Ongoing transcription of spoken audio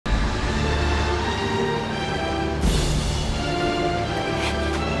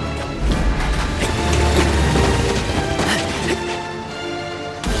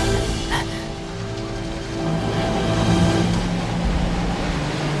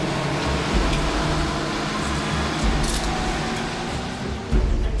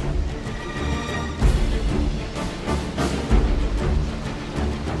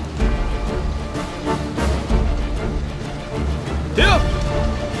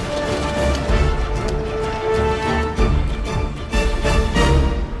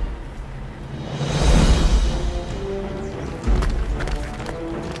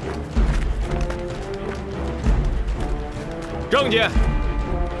姐。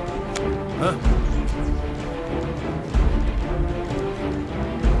嗯。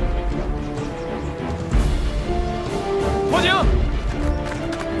火警，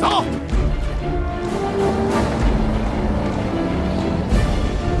走。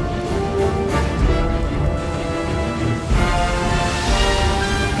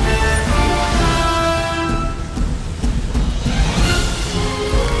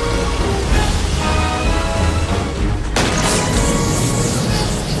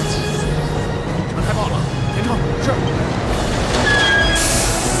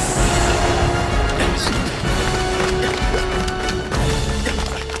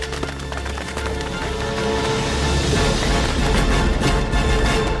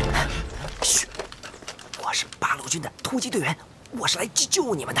 突击队员，我是来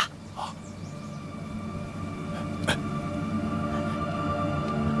救你们的。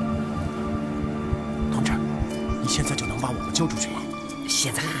同志，你现在就能把我们交出去吗？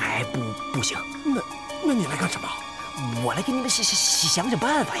现在还不行。那你来干什么？我来给你们想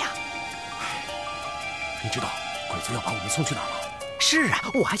办法呀。你知道鬼子要把我们送去哪儿吗？是啊，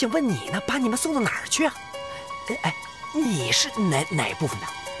我还想问你呢，把你们送到哪儿去啊？哎，你是哪部分的？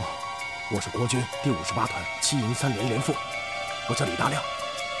 我是国军第58团7营3连连副，我叫李大亮，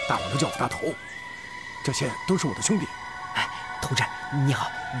大伙都叫我大头。这些都是我的兄弟。哎，同志你好，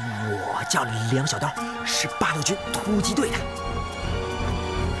我叫梁小刀，是8路军突击队的。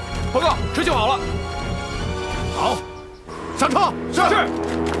报告，车修好了。好，上车。是。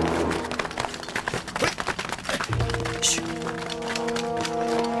嘘。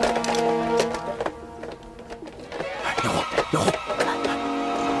要后。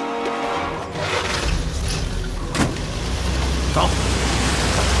 走。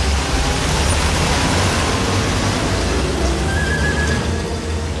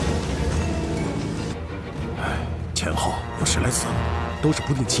前后有10来次，都是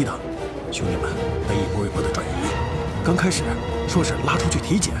不定期的。兄弟们被一波一波的转移。刚开始说是拉出去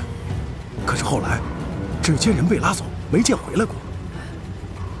体检，可是后来只见人被拉走，没见回来过。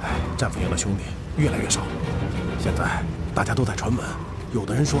战俘营的兄弟越来越少。现在大家都在传闻，有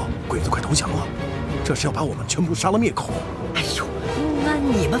的人说鬼子快投降了，这是要把我们全部杀了灭口。 哎呦，那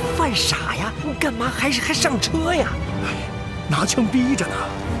你们犯傻呀？干嘛还上车呀？拿枪逼着呢，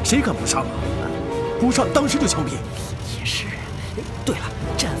谁敢不上啊？不上当时就枪毙。也是。对了，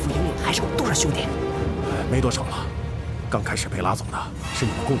战俘营里还剩多少兄弟？没多少了。刚开始被拉走的是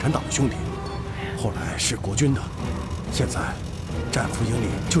你们共产党的兄弟，后来是国军的，现在战俘营里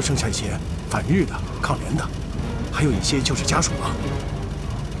就剩下一些反日的、抗联的，还有一些就是家属了。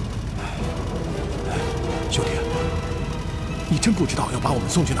兄弟。 你真不知道要把我们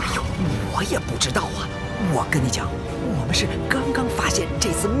送去哪儿？我也不知道啊。我跟你讲，我们是刚刚发现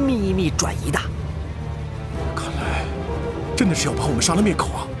这次秘密转移的。看来真的是要把我们杀了灭口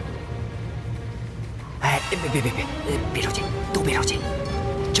啊！哎，别着急，都别着急。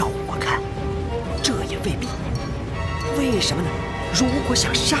照我看，这也未必。为什么呢？如果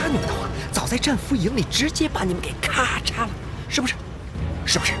想杀你们的话，早在战俘营里直接把你们给咔嚓了，是不是？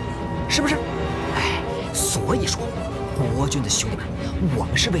是不是？是不是？哎，所以说。 国军的兄弟们，我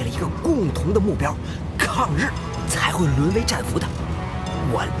们是为了一个共同的目标——抗日，才会沦为战俘的。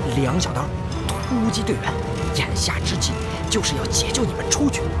我梁小刀，突击队员，眼下之计就是要解救你们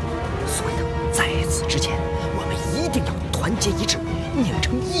出去。所以呢，在此之前，我们一定要团结一致，拧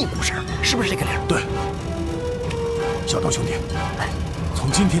成一股绳，是不是这个理？对。小刀兄弟，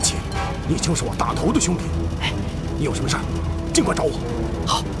从今天起，你就是我大头的兄弟。你有什么事，尽管找我。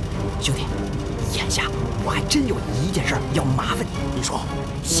好，兄弟。 眼下我还真有一件事要麻烦你。你说，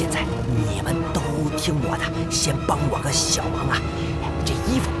现在你们都听我的，先帮我个小忙啊！这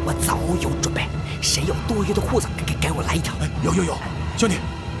衣服我早有准备，谁有多余的裤子，给我来一条。有，兄弟，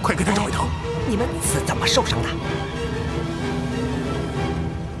快给他找一条。你们是怎么受伤的？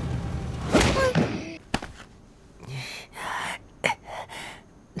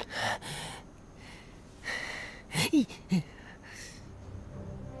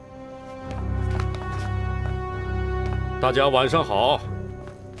大家晚上好，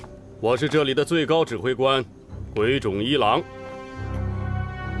我是这里的最高指挥官，鬼冢一郎。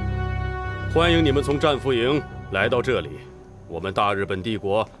欢迎你们从战俘营来到这里。我们大日本帝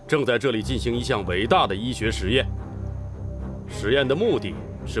国正在这里进行一项伟大的医学实验。实验的目的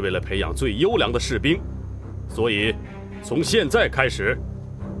是为了培养最优良的士兵，所以从现在开始，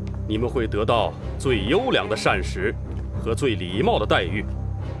你们会得到最优良的膳食和最礼貌的待遇。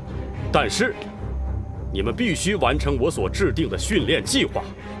但是，你们必须完成我所制定的训练计划，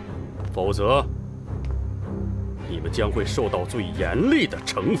否则，你们将会受到最严厉的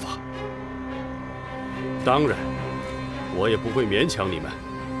惩罚。当然，我也不会勉强你们。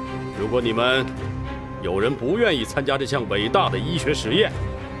如果你们有人不愿意参加这项伟大的医学实验，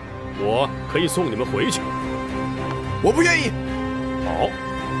我可以送你们回去。我不愿意。好，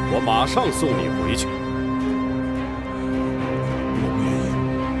我马上送你回去。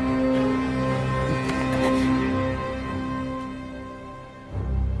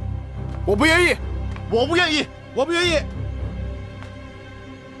我不愿意。我不愿意，我不愿意。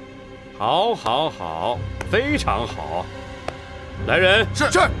好，好，好，非常好。来人，是，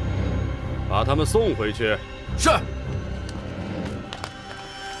把他们送回去。是。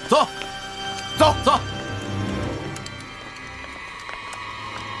走，走，走。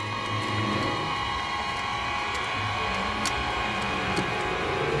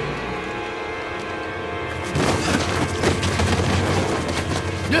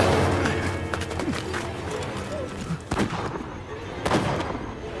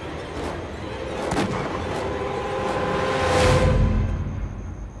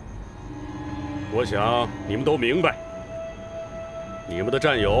我想你们都明白，你们的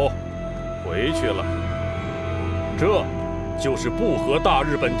战友回去了，这就是不和大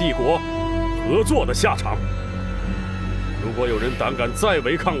日本帝国合作的下场。如果有人胆敢再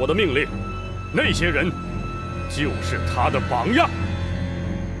违抗我的命令，那些人就是他的榜样。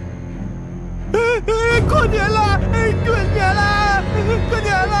过年了，过年了，过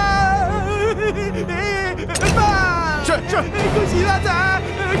年了！爸，是，恭喜发财！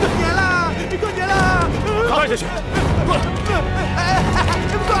过年了，过年了！带下去，过来！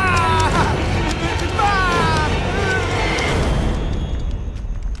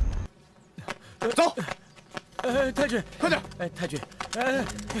爸，走！太君，快点！太君，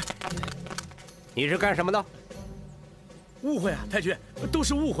你是干什么的？误会啊，太君，都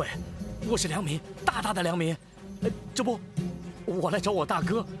是误会。我是良民，大大的良民。这不，我来找我大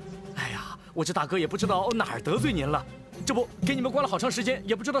哥。哎呀，我这大哥也不知道哪儿得罪您了。这不，给你们关了好长时间，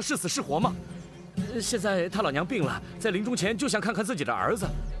也不知道是死是活嘛。现在他老娘病了，在临终前就想看看自己的儿子，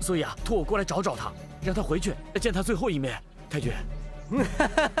所以啊，托我过来找找他，让他回去见他最后一面。太君。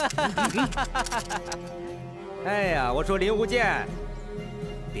哎呀，我说林无剑，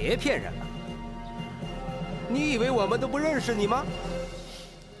别骗人了。你以为我们都不认识你吗？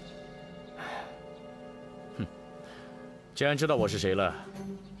既然知道我是谁了，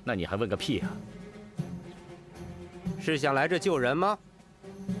那你还问个屁啊！是想来这救人吗？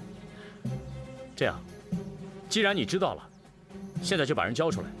这样，既然你知道了，现在就把人交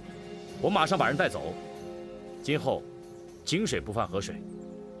出来，我马上把人带走。今后，井水不犯河水。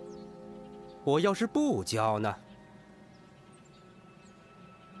我要是不交呢？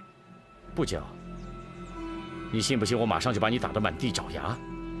不交，你信不信我马上就把你打得满地找牙？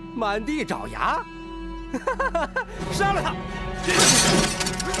满地找牙？杀了他！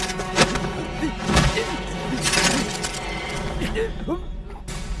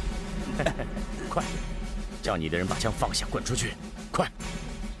快，叫你的人把枪放下，滚出去！快，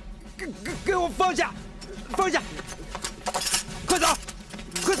给我放下！放下！快走！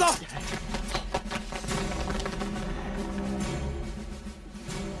快走！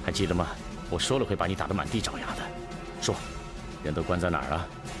还记得吗？我说了会把你打得满地找牙的。说，人都关在哪儿了？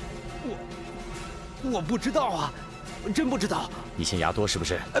我不知道啊，真不知道。你嫌牙多是不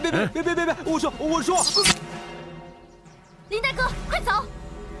是？别！我说。林大哥，快走！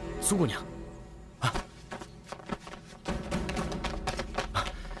苏姑娘，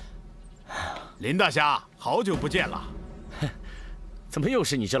林大侠，好久不见了。怎么又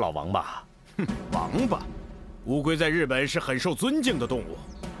是你这老王八？哼，王八，乌龟在日本是很受尊敬的动物。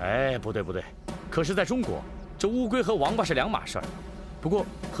哎，不对，可是在中国，这乌龟和王八是两码事儿。不过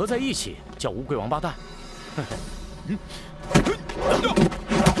合在一起叫乌龟王八蛋。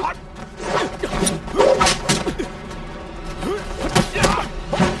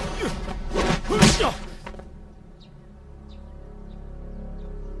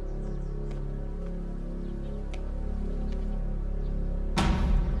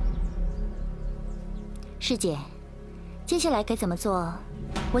师姐，接下来该怎么做？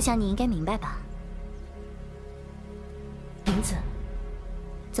我想你应该明白吧。林子，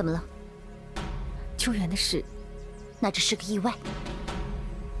怎么了？秋园的事，那只是个意外。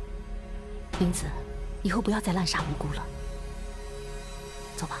林子，以后不要再滥杀无辜了。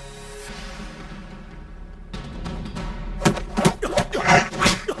走吧。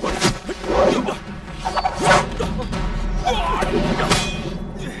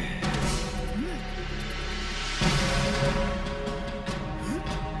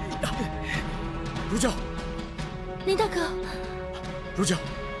如教，林大哥，如教。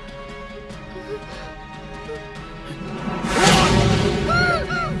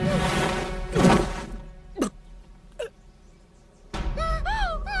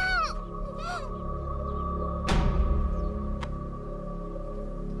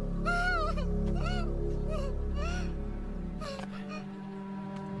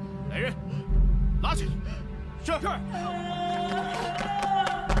这儿。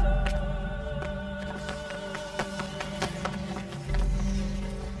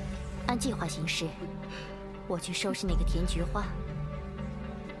按计划行事，我去收拾那个田菊花。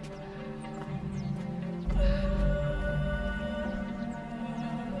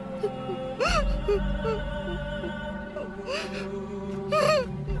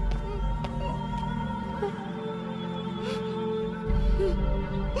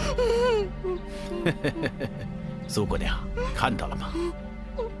苏姑娘，看到了吗？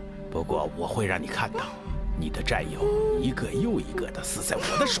不过我会让你看到，你的战友一个又一个的死在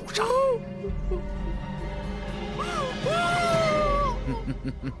我的手上。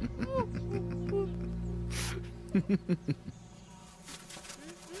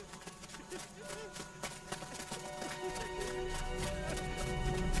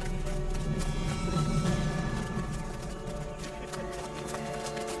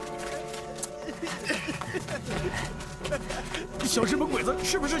小日本鬼子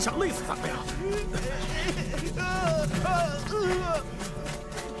是不是想累死咱们呀？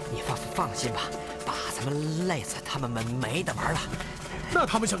你放心吧，把咱们累死，他们没得玩了。那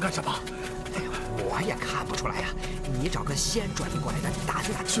他们想干什么？哎呦，我也看不出来呀。你找个先转移过来的，打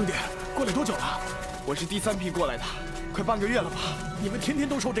听打听。兄弟，过来多久了？我是第3批过来的，快半个月了吧？你们天天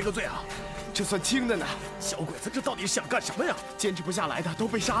都受这个罪啊？这算轻的呢。小鬼子这到底想干什么呀？坚持不下来的都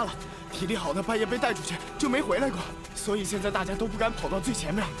被杀了，体力好的半夜被带出去就没回来过，所以现在大家都不敢跑到最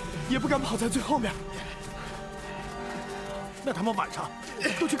前面，也不敢跑在最后面。那他们晚上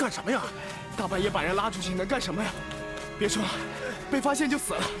都去干什么呀？大半夜把人拉出去能干什么呀？别说了，被发现就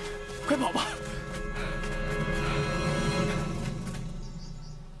死了，快跑吧！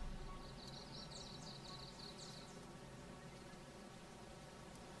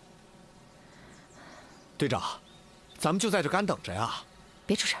队长，咱们就在这干等着呀。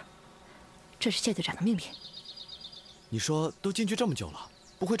别出声，这是谢队长的命令。你说都进去这么久了，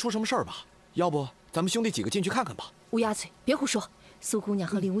不会出什么事儿吧？要不咱们兄弟几个进去看看吧？乌鸦嘴，别胡说！苏姑娘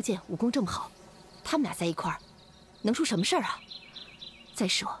和林无剑武功这么好，他们俩在一块儿，能出什么事儿啊？再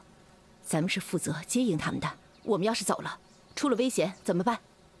说，咱们是负责接应他们的，我们要是走了，出了危险怎么办？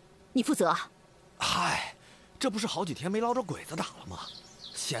你负责啊？嗨，这不是好几天没捞着鬼子打了吗？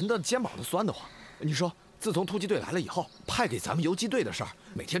闲得肩膀都酸得慌。你说，自从突击队来了以后，派给咱们游击队的事儿，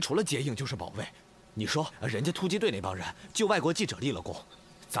每天除了接应就是保卫。你说，人家突击队那帮人救外国记者立了功，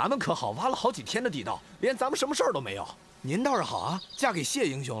咱们可好，挖了好几天的地道，连咱们什么事儿都没有。您倒是好啊，嫁给谢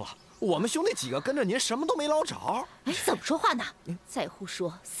英雄了。我们兄弟几个跟着您，什么都没捞着。哎，怎么说话呢？再胡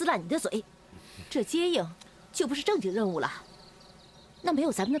说，撕烂你的嘴！这接应就不是正经任务了。那没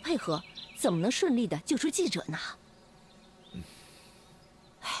有咱们的配合，怎么能顺利的救出记者呢？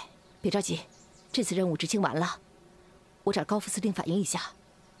哎，别着急，这次任务执行完了，我找高副司令反映一下，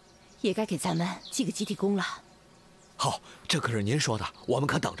也该给咱们记个集体功了。好，这可是您说的，我们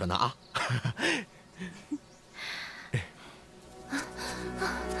可等着呢啊！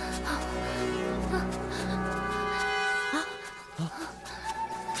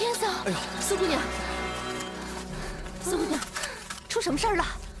天嫂，哎呦，苏姑娘，苏姑娘，出什么事儿了？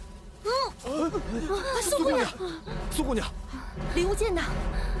苏姑娘，苏姑娘，林无剑呢？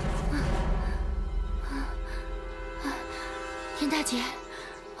田大姐，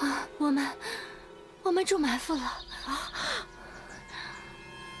我们中埋伏了。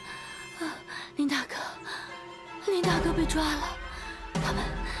林大哥被抓了，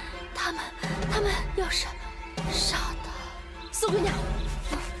他们要杀他。苏姑娘，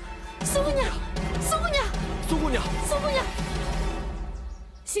苏姑娘，苏姑娘，苏姑娘，苏姑娘，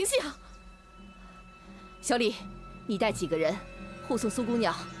醒醒！小李，你带几个人护送苏姑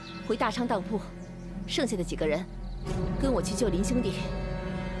娘回大昌当铺，剩下的几个人跟我去救林兄弟。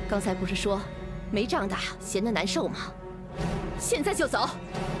刚才不是说没仗打，闲得难受吗？现在就走。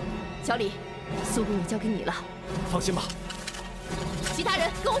小李，苏姑娘交给你了。放心吧。其他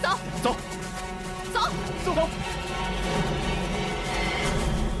人跟我走。走。走。走。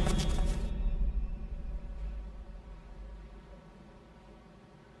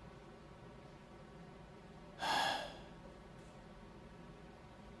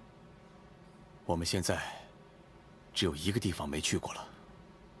我们现在只有一个地方没去过了。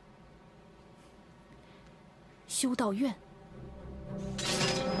修道院。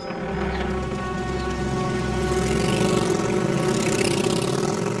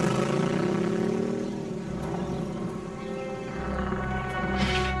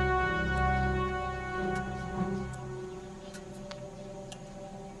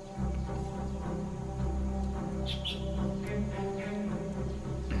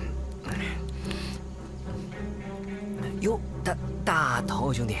哟，大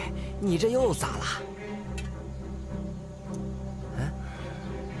头兄弟，你这又咋了？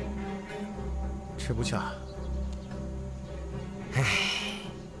吃不下。唉，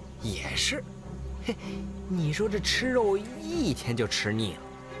也是。嘿，你说这吃肉一天就吃腻了，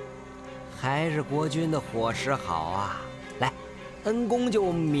还是国君的伙食好啊！来，恩公就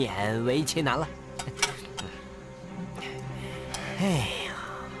勉为其难了。哎呀，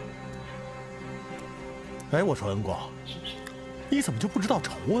哎，我说恩公，你怎么就不知道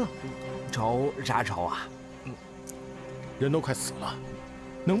仇呢？仇啥仇啊？人都快死了，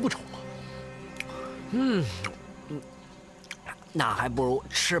能不愁吗？那还不如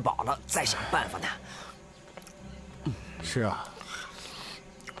吃饱了再想办法呢。是啊，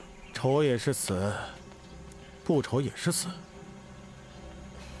愁也是死，不愁也是死。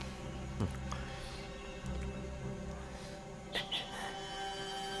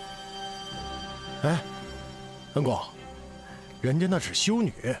哎，恩公，人家那是修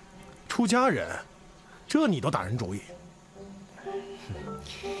女，出家人，这你都打人主意？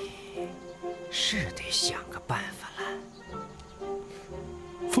是得想个办法了。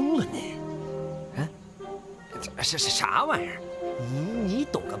疯了你！啊？这是啥玩意儿？你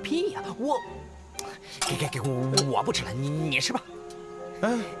懂个屁呀！给我不吃了，你吃吧。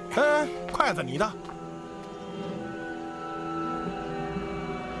哎，筷子你的。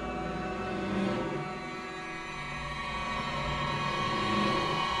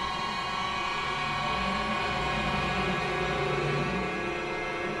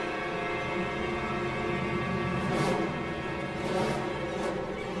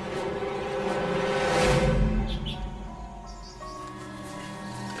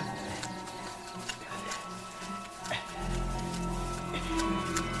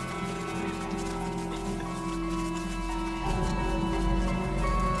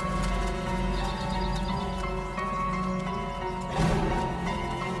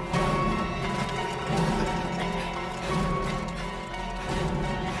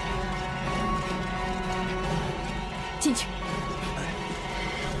进去。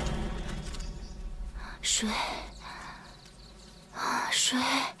水，水，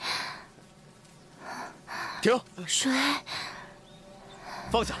停！水，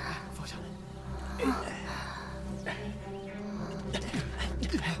放下，放下。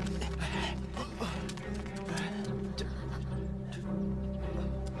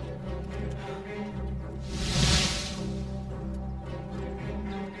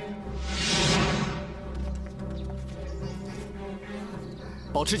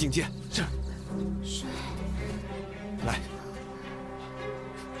保持警戒。是。水。来。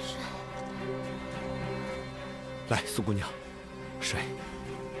水。来，苏姑娘，水。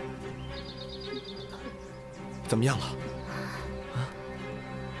怎么样了？啊？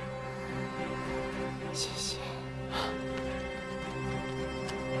谢谢。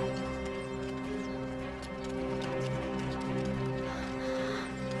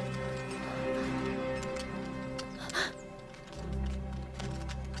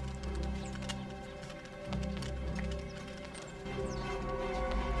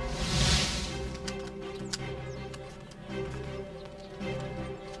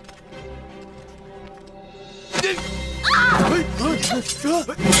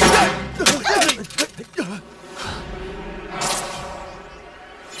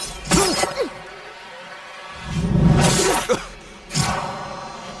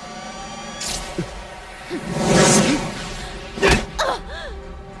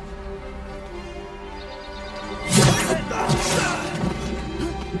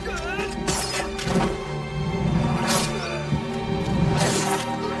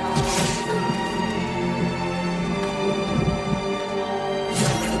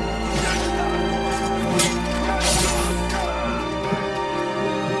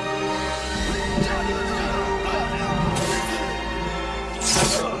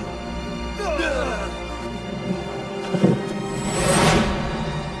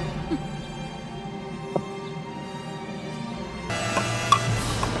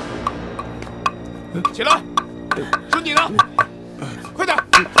起来！是你的，快点！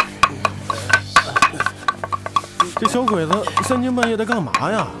这小鬼子三更半夜的干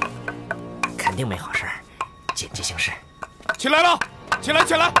嘛呀？肯定没好事，紧急行事。起来了！起来！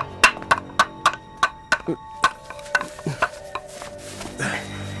起来！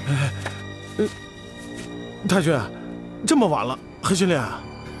太君，这么晚了还训练啊？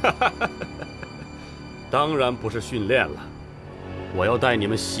当然不是训练了，我要带你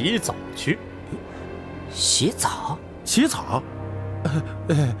们洗澡去。洗澡？洗澡？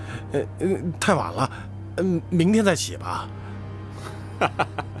太晚了，明天再洗吧。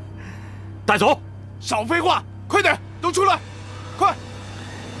带走！少废话，快点，都出来，快！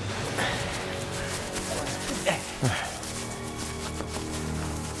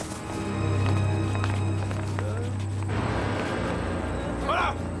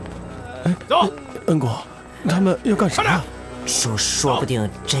走。恩公，他们要干啥呀？说不定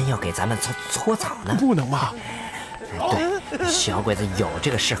真要给咱们搓澡呢。不能吧？对，小鬼子有这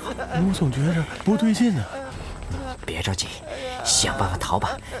个嗜好。我总觉着不对劲呢。别着急，想办法逃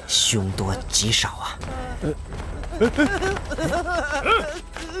吧，凶多吉少啊！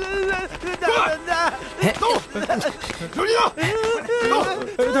走，手机呢？走，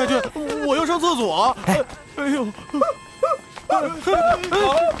太君，我要上厕所。哎呦！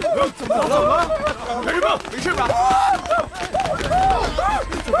怎么了？干什么？没事吧？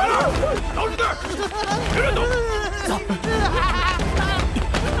怎么了？老实点，别乱动。走。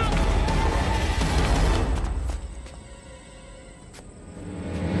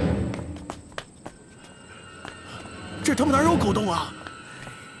这他妈哪有狗洞啊！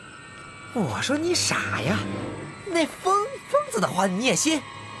我说你傻呀，那疯子的话你也信？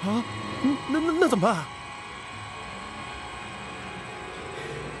啊，那怎么办？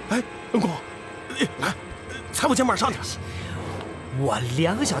哎，恩公，来，踩我肩膀上去。我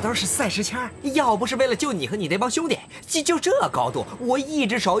2个小刀是赛时签，要不是为了救你和你那帮兄弟，就这高度，我一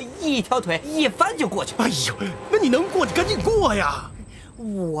只手一条腿一翻就过去。哎呦，那你能过，你赶紧过呀！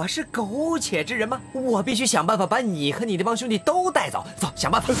我是苟且之人吗？我必须想办法把你和你那帮兄弟都带走。走，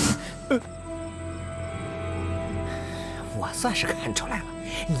想办法。我算是看出来了，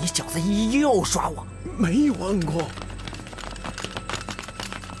你小子又耍我。没有，恩公。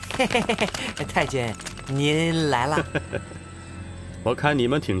嘿嘿嘿嘿，太君，您来了。我看你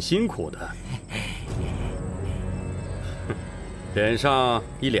们挺辛苦的，脸上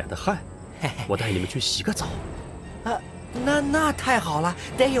一脸的汗，我带你们去洗个澡。那太好了，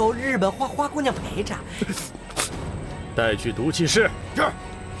得有日本花姑娘陪着。带去毒气室。这儿，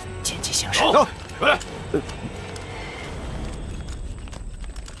见机行事。走，回来。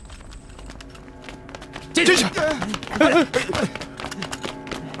进去。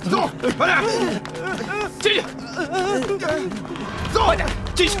走，快点，进去。走，快点，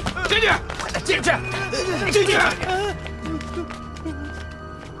进去，进去，进去，进去。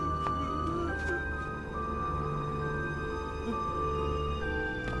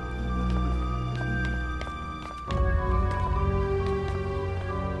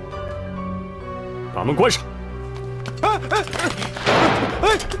把门关上！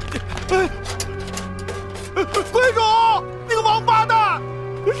关主，你个王八蛋！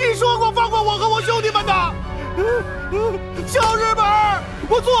你说过放过我和我兄弟们的。小日本，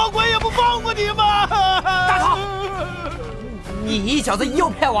我做鬼也不放过你们！大头，你小子又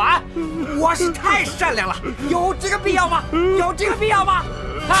骗我啊！我是太善良了，有这个必要吗？有这个必要吗？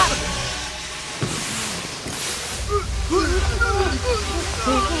啊！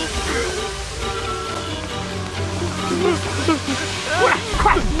过来，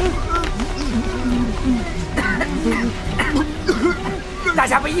快！大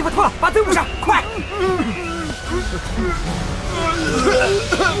家把衣服脱了，把队伍上，快！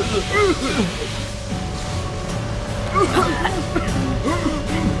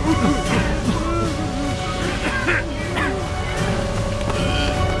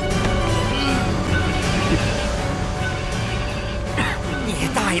你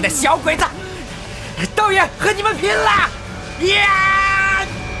大爷的小鬼子！道爷和你们拼了！呀！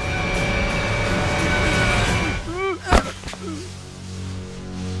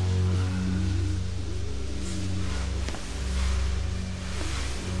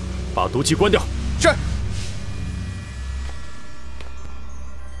把毒气关掉。是。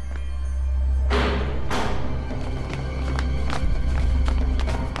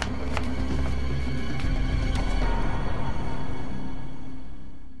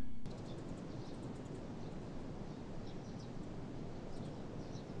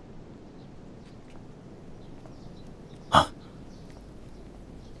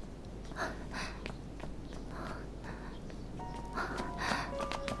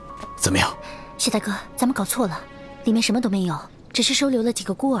怎么样？谢大哥，咱们搞错了，里面什么都没有，只是收留了几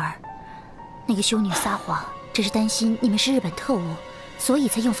个孤儿。那个修女撒谎，只是担心你们是日本特务，所以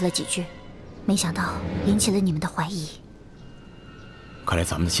才应付了几句，没想到引起了你们的怀疑。看来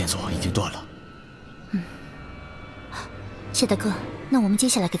咱们的线索已经断了。谢大哥，那我们接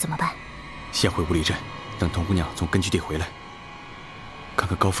下来该怎么办？先回五里镇，等童姑娘从根据地回来，看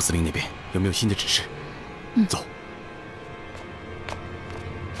看高副司令那边有没有新的指示。走。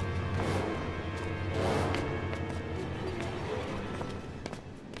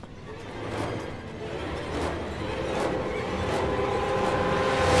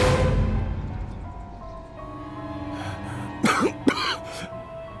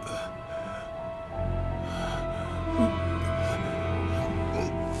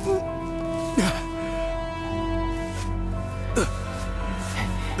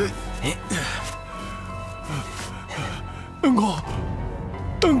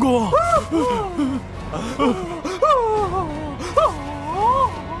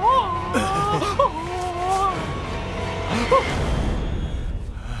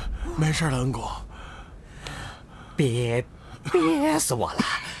没事了，恩公。憋死我了！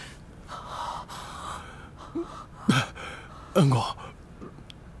恩公，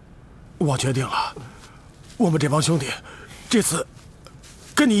我决定了，我们这帮兄弟这次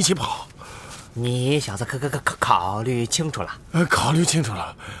跟你一起跑。你小子考虑清楚了？考虑清楚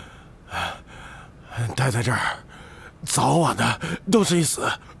了。待在这儿，早晚的都是一死，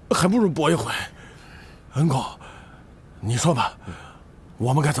还不如搏一回。恩公，你说吧，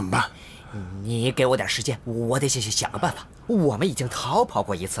我们该怎么办？你给我点时间，我得想个办法。我们已经逃跑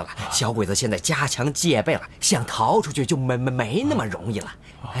过一次了，小鬼子现在加强戒备了，想逃出去就没那么容易了。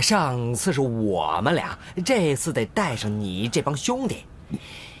上次是我们俩，这次得带上你这帮兄弟，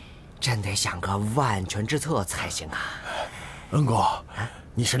真得想个万全之策才行啊！恩公，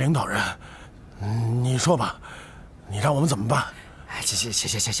你是领导人，你说吧，你让我们怎么办？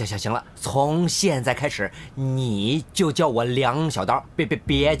行了，从现在开始你就叫我梁小刀，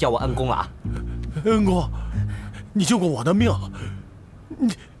别叫我恩公了啊！恩公，你救过我的命，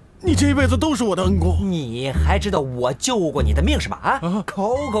你这一辈子都是我的恩公。你还知道我救过你的命是吧？啊，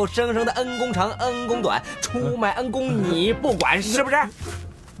口口声声的恩公长恩公短，出卖恩公你不管是不是？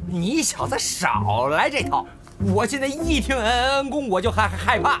你小子少来这套！我现在一听恩公我就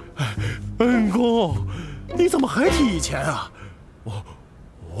害怕。恩公，你怎么还提以前啊？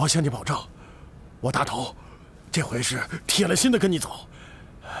我向你保证，我大头这回是铁了心的跟你走。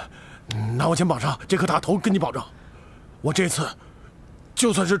拿我肩膀上这颗大头跟你保证，我这次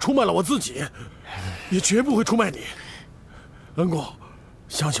就算是出卖了我自己，也绝不会出卖你。恩公，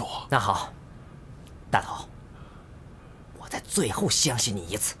相信我。那好，大头，我在最后相信你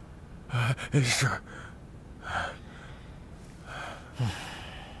一次。是。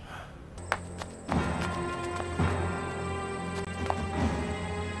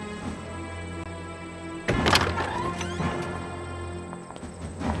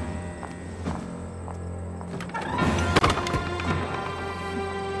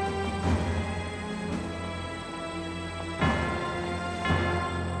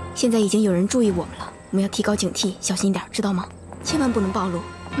现在已经有人注意我们了，我们要提高警惕，小心一点，知道吗？千万不能暴露。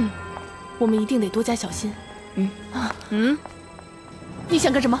我们一定得多加小心。你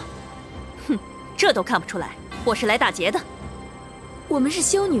想干什么？哼，这都看不出来，我是来打劫的。我们是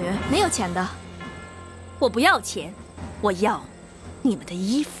修女，没有钱的。我不要钱，我要你们的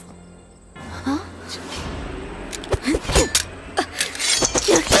衣服。啊！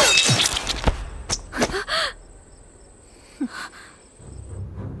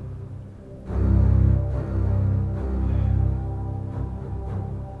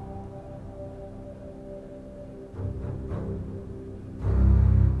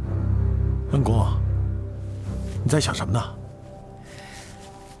恩公，你在想什么呢？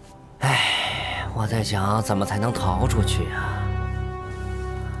我在想怎么才能逃出去啊。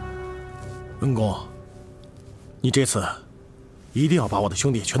恩公，你这次一定要把我的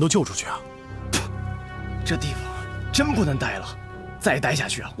兄弟全都救出去啊！这地方真不能待了，再待下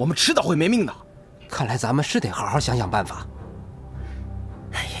去啊，我们迟早会没命的。看来咱们是得好好想想办法。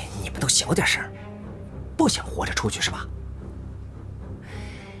哎呀，你们都小点声，不想活着出去是吧？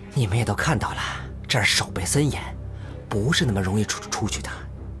你们也都看到了，这儿守备森严，不是那么容易出去的。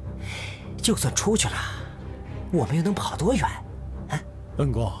就算出去了，我们又能跑多远？啊，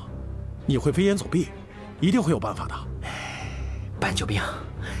恩公，你会飞檐走壁，一定会有办法的。搬救兵，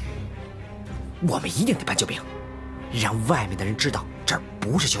我们一定得搬救兵，让外面的人知道这儿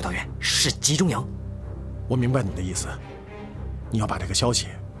不是修道院，是集中营。我明白你的意思，你要把这个消息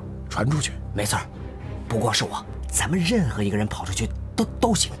传出去。没错，不光是我，咱们任何一个人跑出去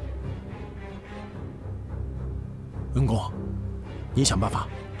都行。恩公，你想办法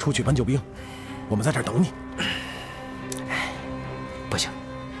出去搬救兵，我们在这儿等你。不行，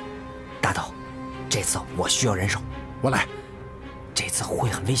大头，这次我需要人手，我来。这次会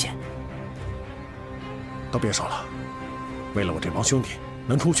很危险。都别说了，为了我这帮兄弟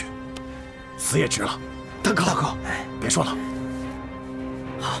能出去，死也值了。大哥，别说了。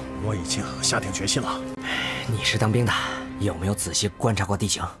好，我已经下定决心了。你是当兵的，有没有仔细观察过地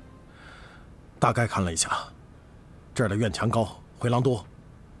形？大概看了一下，这儿的院墙高，回廊多，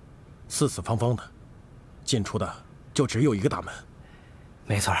四四方方的，进出的就只有一个大门。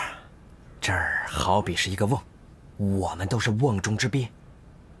没错，这儿好比是一个瓮，我们都是瓮中之鳖。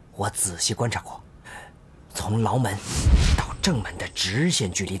我仔细观察过，从牢门到正门的直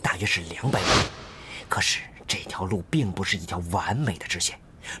线距离大约是200米，可是这条路并不是一条完美的直线，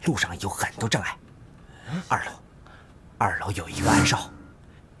路上有很多障碍。二楼有一个暗哨，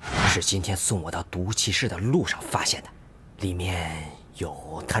是今天送我到毒气室的路上发现的，里面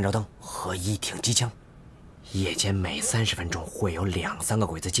有探照灯和1挺机枪，夜间每30分钟会有2、3个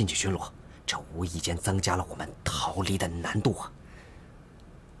鬼子进去巡逻，这无意间增加了我们逃离的难度啊！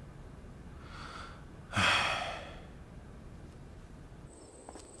唉。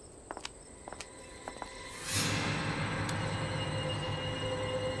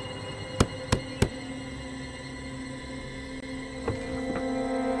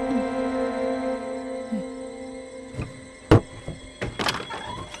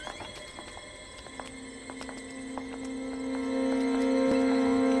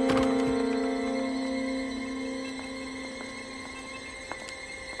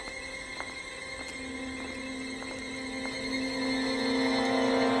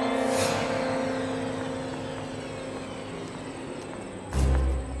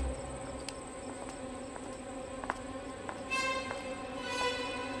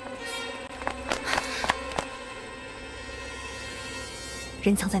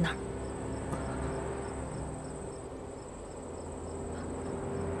 人藏在哪儿？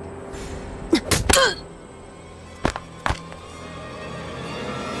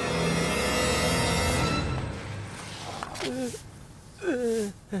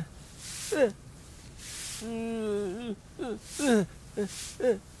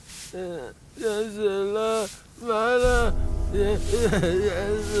人死了，没了，人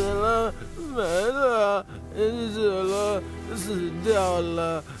死了，没了，人死了，死掉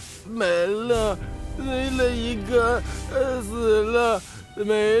了，没了，没了一个，死了，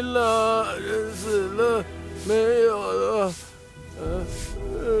没了，人死了，没有了，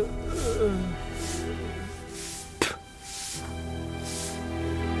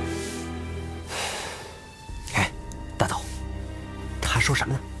哎，大头，他说什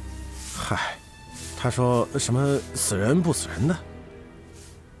么呢？ 嗨，他说什么死人不死人的？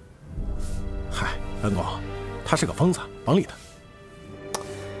嗨，恩公，他是个疯子，甭理他。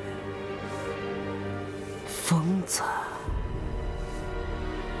疯子？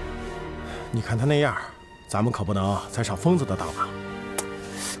你看他那样，咱们可不能再上疯子的当了。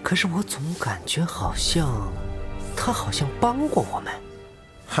可是我总感觉他好像帮过我们。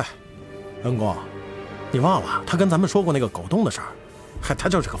嗨，恩公，你忘了他跟咱们说过那个狗洞的事儿？ 嗨，他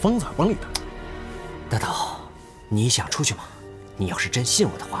就是个疯子，甭理他。大头，你想出去吗？你要是真信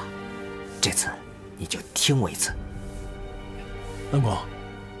我的话，这次你就听我一次。恩公，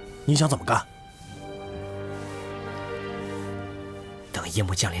你想怎么干？等夜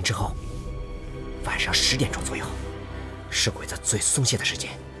幕降临之后，晚上10点钟左右，是鬼子最松懈的时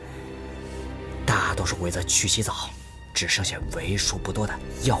间。大多数鬼子去洗澡，只剩下为数不多的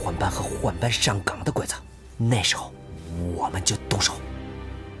要换班和换班上岗的鬼子。那时候，我们就动手。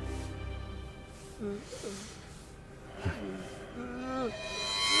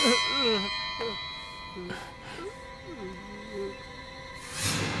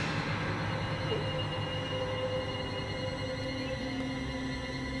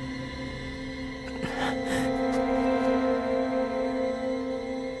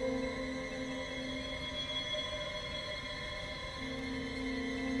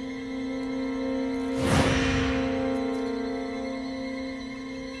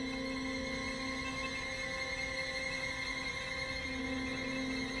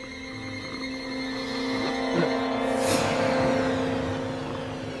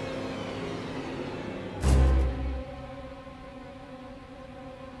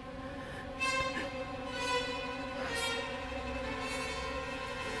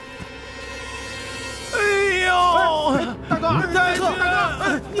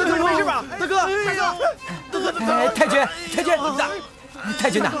 太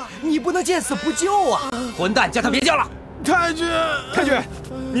君呐，你不能见死不救啊！混蛋，叫他别叫了。太君，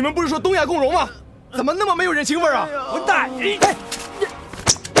你们不是说东亚共荣吗？怎么那么没有人情味啊？混蛋！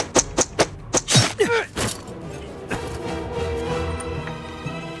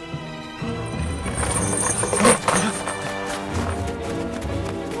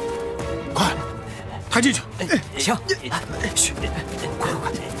快，抬进去！行，嘘，快，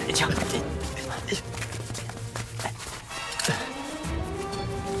枪。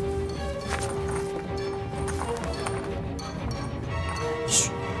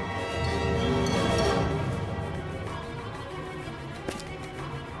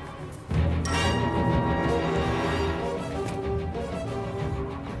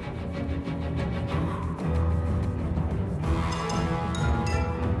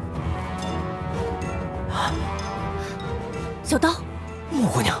 小刀，穆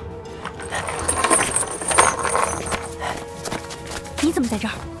姑娘，你怎么在这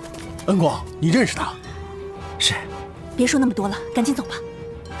儿？恩公，你认识他？是。别说那么多了，赶紧走吧。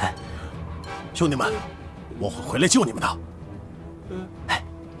兄弟们，我会回来救你们的。哎，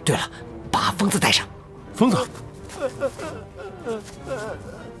对了，把疯子带上。疯子。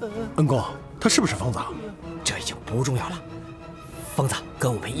恩公，他是不是疯子？这已经不重要了。疯子，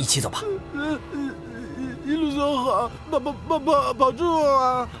跟我们一起走吧。一路走好，保住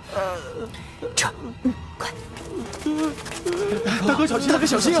我！撤，快！大哥小心，大哥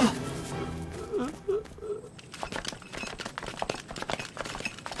小心啊！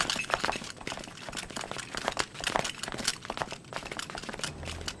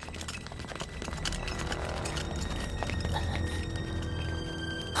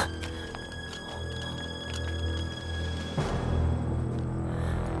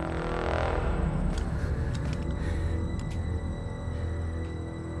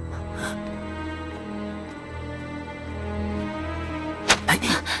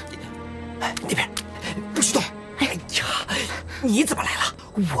那边，不许动！哎呀，你怎么来了？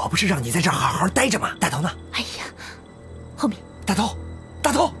我不是让你在这儿好好待着吗？大头呢？哎呀，后面。大头，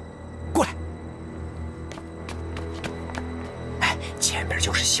大头，过来！哎，前边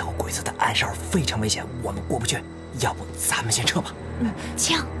就是小鬼子的暗哨，非常危险，我们过不去。要不咱们先撤吧？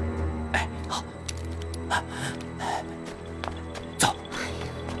枪。哎，好。走。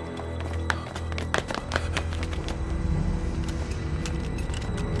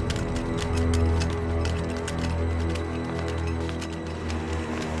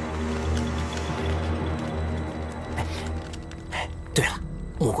对了，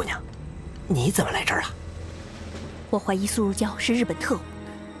木姑娘，你怎么来这儿了？我怀疑苏如胶是日本特务。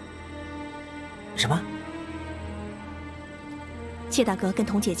什么？谢大哥跟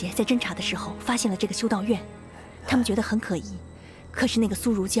童姐姐在侦查的时候发现了这个修道院，他们觉得很可疑。可是那个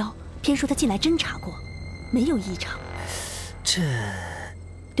苏如胶偏说他进来侦查过，没有异常。这……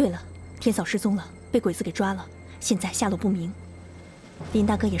对了，天嫂失踪了，被鬼子给抓了，现在下落不明。林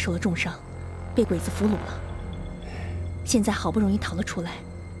大哥也受了重伤，被鬼子俘虏了。现在好不容易逃了出来。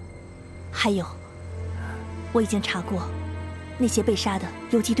还有，我已经查过，那些被杀的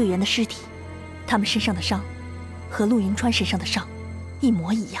游击队员的尸体，他们身上的伤和陆云川身上的伤一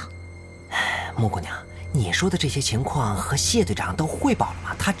模一样。木姑娘，你说的这些情况和谢队长都汇报了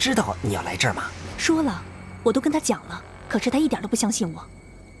吗？他知道你要来这儿吗？说了，我都跟他讲了，可是他一点都不相信我。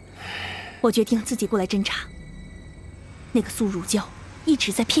我决定自己过来侦查。那个苏如胶一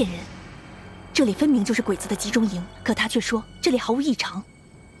直在骗人，这里分明就是鬼子的集中营，可他却说这里毫无异常。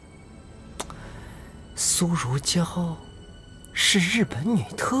苏如胶是日本女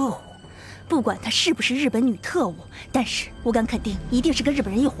特务，不管她是不是日本女特务，但是我敢肯定，一定是跟日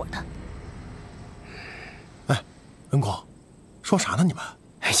本人一伙的。哎，恩公，说啥呢你们？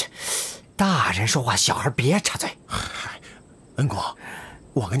哎呀，大人说话，小孩别插嘴。嗨，恩公，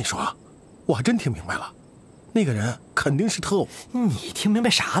我跟你说，我还真听明白了，那个人肯定是特务。你听明白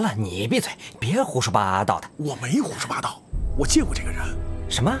啥了？你闭嘴，别胡说八道的。我没胡说八道，我见过这个人。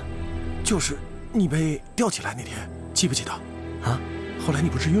什么？就是你被吊起来那天，记不记得？啊？后来你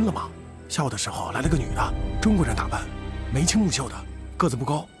不是晕了吗？下午的时候来了个女的，中国人打扮，眉清目秀的，个子不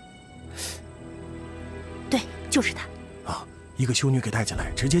高。对，就是她。啊，一个修女给带进来，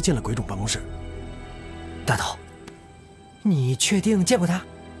直接进了鬼冢办公室。大头，你确定见过她？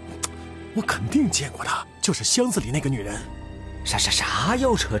我肯定见过她，就是箱子里那个女人。啥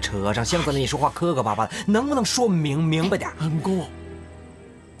又扯上箱子里？你说话磕磕巴巴的，能不能说明白点？恩公，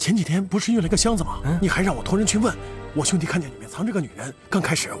前几天不是运了个箱子吗？你还让我托人去问。我兄弟看见里面藏着个女人，刚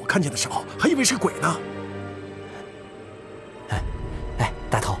开始我看见的时候还以为是鬼呢。哎，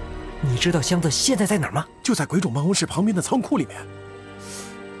大头，你知道箱子现在在哪儿吗？就在鬼冢办公室旁边的仓库里面。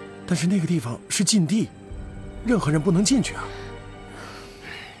但是那个地方是禁地，任何人不能进去啊。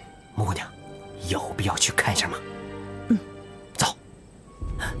木姑娘，有必要去看一下吗？走。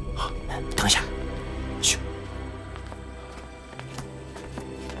等一下，去。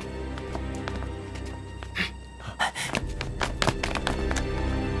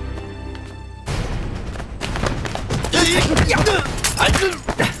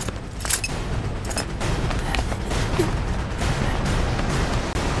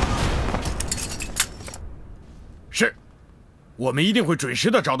是，我们一定会准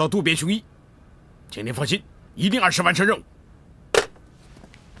时的找到渡边雄一，请您放心，一定按时完成任务。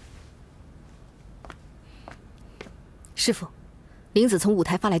师傅，林子从舞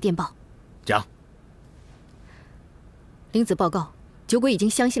台发来电报，讲。林子报告，酒鬼已经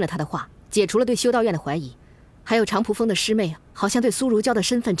相信了他的话，解除了对修道院的怀疑。还有长蒲峰的师妹好像对苏如胶的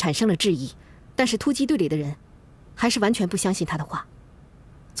身份产生了质疑，但是突击队里的人还是完全不相信他的话。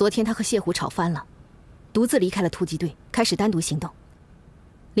昨天他和谢虎吵翻了，独自离开了突击队，开始单独行动。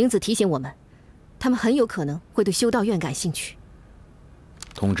林子提醒我们，他们很有可能会对修道院感兴趣。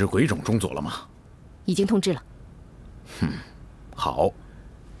通知鬼冢中佐了吗？已经通知了。好。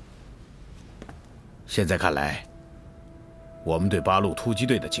现在看来，我们对八路突击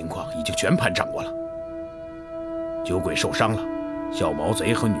队的情况已经全盘掌握了。酒鬼受伤了，小毛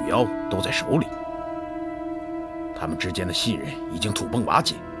贼和女妖都在手里，他们之间的信任已经土崩瓦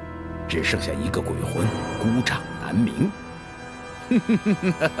解，只剩下一个鬼魂孤掌难鸣。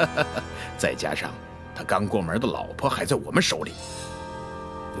再加上他刚过门的老婆还在我们手里，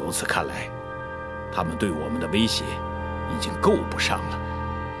由此看来，他们对我们的威胁已经够不上了。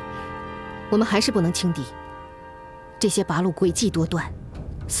我们还是不能轻敌，这些八路诡计多端，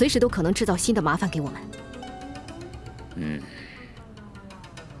随时都可能制造新的麻烦给我们。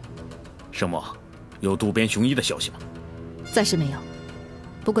圣墨，有渡边雄一的消息吗？暂时没有，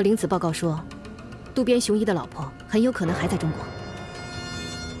不过玲子报告说，渡边雄一的老婆很有可能还在中国。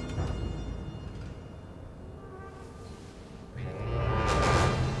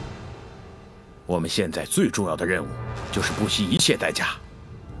我们现在最重要的任务就是不惜一切代价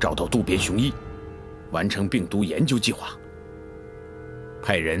找到渡边雄一，完成病毒研究计划。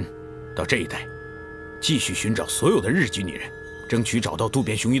派人到这一带，继续寻找所有的日籍女人，争取找到渡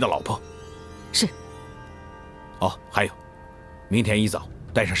边雄一的老婆。是。哦，还有，明天一早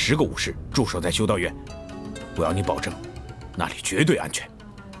带上10个武士驻守在修道院，我要你保证，那里绝对安全。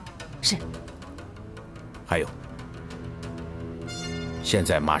是。还有，现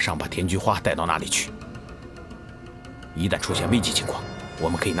在马上把田菊花带到那里去。一旦出现危急情况，我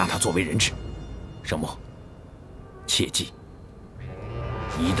们可以拿它作为人质。圣墨，切记，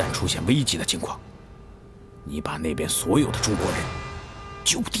一旦出现危急的情况，你把那边所有的中国人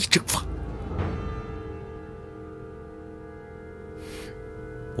就地正法。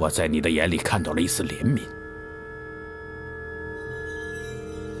我在你的眼里看到了一丝怜悯。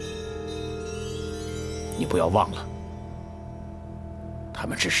你不要忘了，他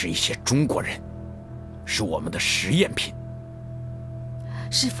们只是一些中国人，是我们的实验品。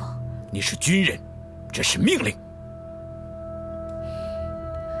师父，你是军人，这是命令。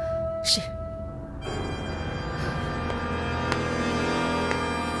是。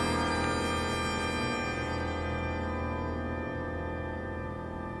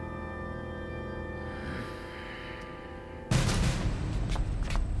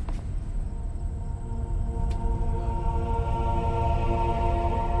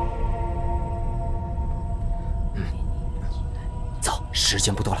时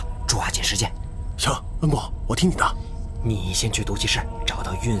间不多了，抓紧时间。行，恩公，我听你的。你先去毒气室找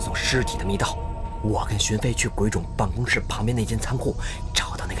到运送尸体的密道，我跟荀飞去鬼冢办公室旁边那间仓库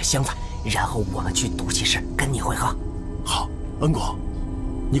找到那个箱子，然后我们去毒气室跟你会合。好，恩公，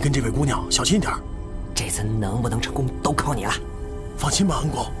你跟这位姑娘小心点。这次能不能成功都靠你了。放心吧，恩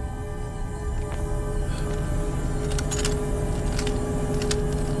公。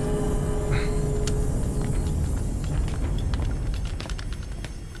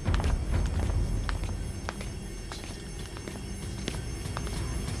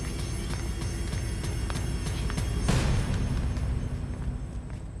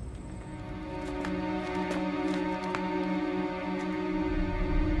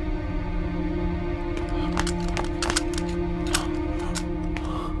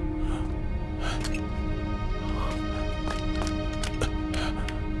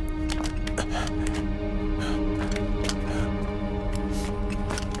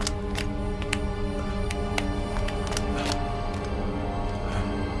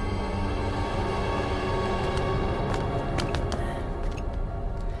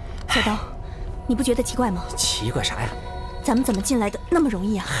小刀，你不觉得奇怪吗？奇怪啥呀？咱们怎么进来的那么容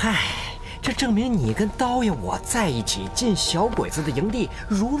易啊？嗨，这证明你跟刀爷我在一起进小鬼子的营地，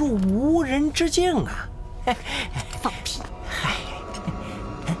如入无人之境啊！放屁！嗨，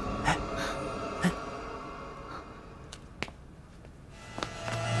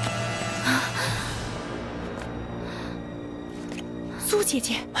苏姐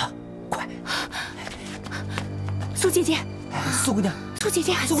姐，快！苏姐姐，苏姑娘。苏姐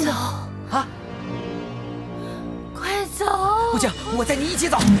姐，苏姑娘啊！快走！不行，我带你一起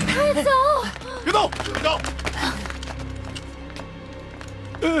走。快走！别动！别动！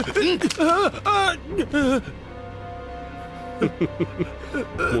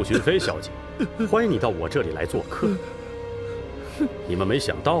穆寻飞小姐，欢迎你到我这里来做客。你们没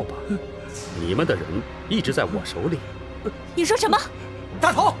想到吧？你们的人一直在我手里。你说什么？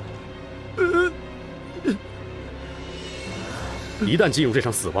大头！一旦进入这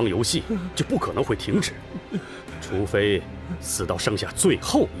场死亡游戏，就不可能会停止，除非死到剩下最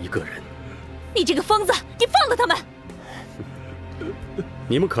后一个人。你这个疯子，你放了他们！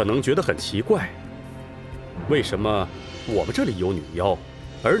你们可能觉得很奇怪，为什么我们这里有女妖，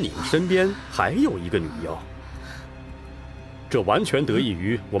而你们身边还有一个女妖？这完全得益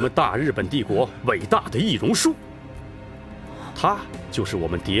于我们大日本帝国伟大的易容术。她就是我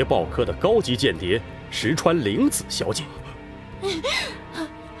们谍报科的高级间谍石川玲子小姐。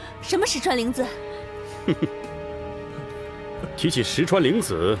什么石川玲子？提起石川玲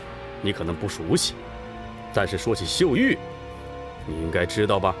子，你可能不熟悉，但是说起秀玉，你应该知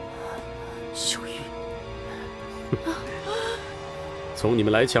道吧？秀玉。从你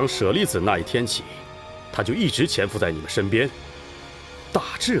们来抢舍利子那一天起，他就一直潜伏在你们身边。大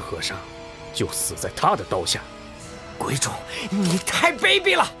智和尚就死在他的刀下。鬼冢，你太卑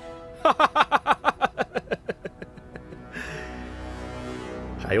鄙了！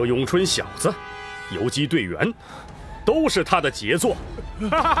还有咏春小子、游击队员，都是他的杰作。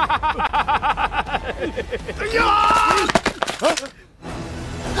哎呀！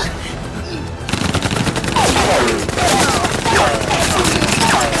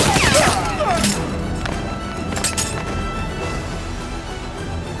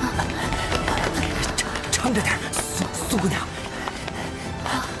撑着点，苏姑娘。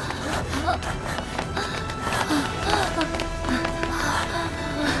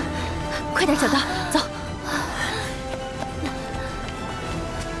快点，小刀，走。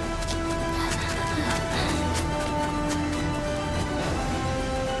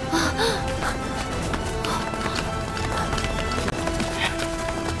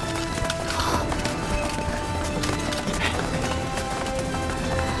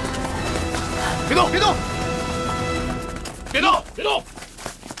别动！别动！别动！别动！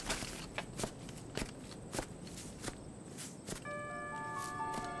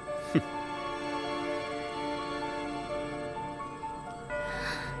哼！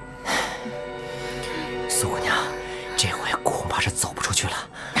苏姑娘，这回恐怕是走不出去了。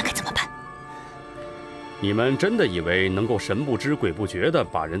那该怎么办？你们真的以为能够神不知鬼不觉地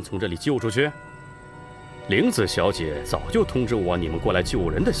把人从这里救出去？玲子小姐早就通知我你们过来救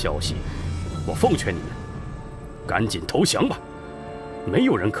人的消息。我奉劝你们，赶紧投降吧！没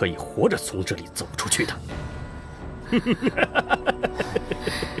有人可以活着从这里走出去的。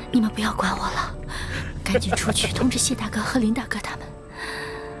你们不要管我了，赶紧出去通知谢大哥和林大哥他们。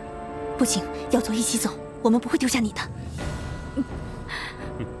不行，要走一起走，我们不会丢下你的。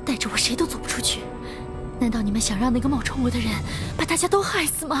带着我谁都走不出去，难道你们想让那个冒充我的人把大家都害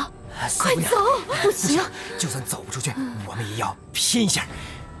死吗？快走！不行，就算走不出去，我们也要拼一下。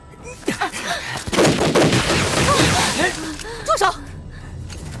住手！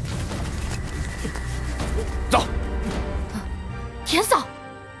走。田嫂，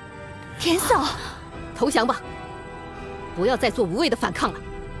田嫂，投降吧！不要再做无谓的反抗了。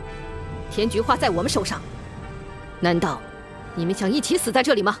田菊花在我们手上，难道你们想一起死在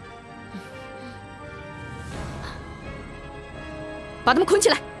这里吗？把他们捆起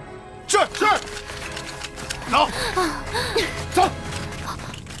来。是。走。走。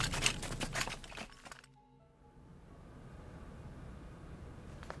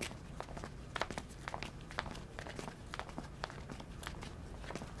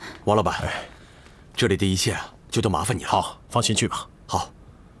王老板，这里的一切就都麻烦你了。好，放心去吧。好，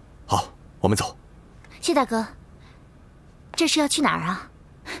我们走。谢大哥，这是要去哪儿啊？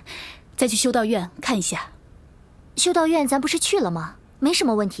再去修道院看一下。修道院咱不是去了吗？没什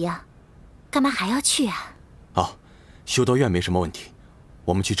么问题啊，干嘛还要去啊？啊，修道院没什么问题，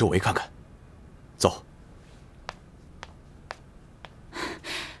我们去周围看看。走。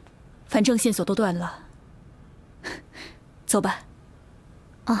反正线索都断了，走吧。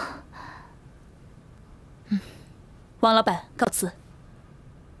啊，王老板，告辞。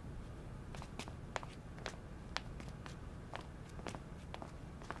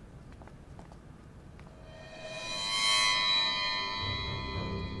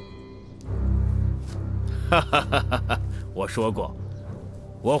我说过，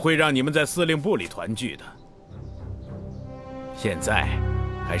我会让你们在司令部里团聚的。现在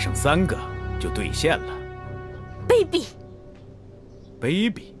还剩3个，就兑现了。卑鄙！卑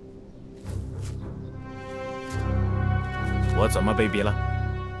鄙？我怎么卑鄙了？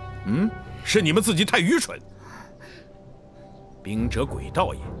是你们自己太愚蠢。兵者诡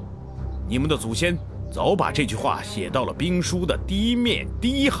道也，你们的祖先早把这句话写到了兵书的第一面第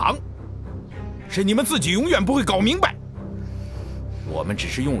一行。是你们自己永远不会搞明白，我们只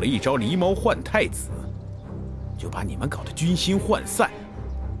是用了一招狸猫换太子，就把你们搞得军心涣散，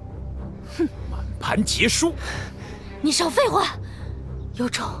满盘皆输。你少废话，有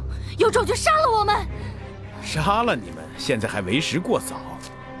种就杀了我们！杀了你们，现在还为时过早。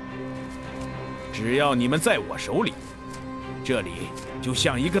只要你们在我手里，这里就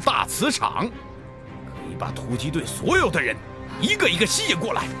像一个大磁场，可以把突击队所有的人一个一个吸引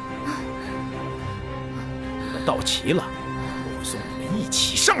过来。到齐了，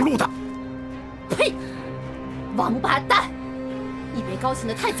上路的。呸！王八蛋！以为高兴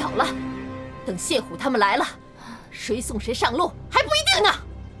得太早了，等谢虎他们来了，谁送谁上路还不一定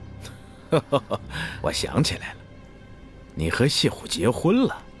呢。我想起来了，你和谢虎结婚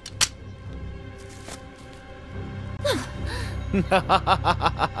了。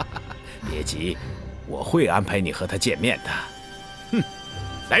别急，我会安排你和他见面的。哼，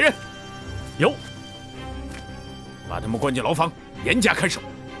来人，有，把他们关进牢房，严加看守，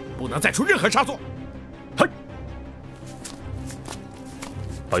不能再出任何差错。嘿，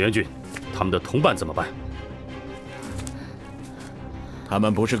保元俊，他们的同伴怎么办？他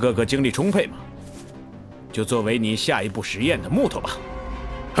们不是个个精力充沛吗？就作为你下一步实验的木头吧。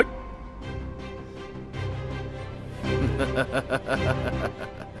嘿，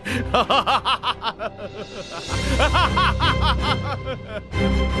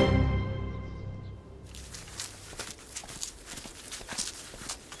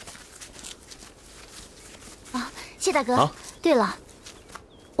啊，谢大哥。对了，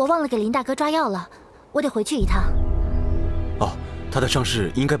我忘了给林大哥抓药了，我得回去一趟。哦，他的伤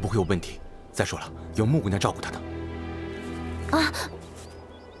势应该不会有问题。再说了，有木姑娘照顾他呢。啊，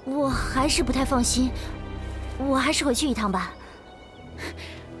我还是不太放心，我还是回去一趟吧。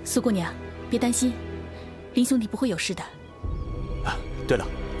苏姑娘，别担心，林兄弟不会有事的。啊，对了，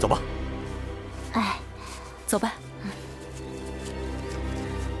走吧。哎，走吧。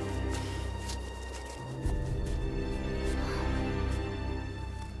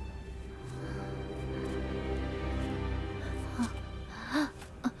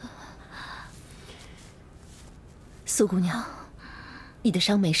苏姑娘，你的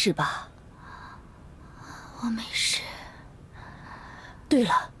伤没事吧？我没事。对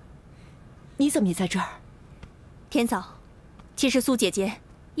了，你怎么也在这儿？天嫂，其实苏姐姐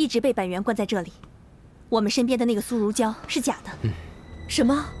一直被本源关在这里，我们身边的那个苏如胶是假的。什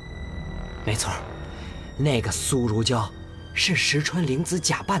么？没错，那个苏如胶是石川绫子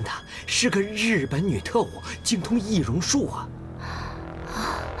假扮的，是个日本女特务，精通易容术啊。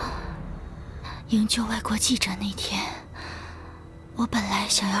营救外国记者那天，我本来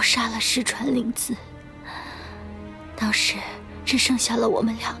想要杀了石川绫子，当时只剩下了我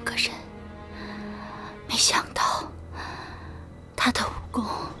们2个人，没想到他的武功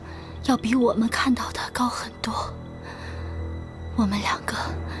要比我们看到的高很多。我们2个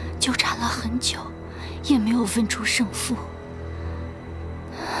纠缠了很久，也没有分出胜负。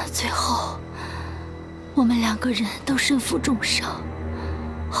最后，我们2个人都身负重伤。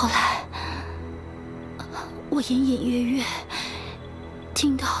后来，我隐隐约约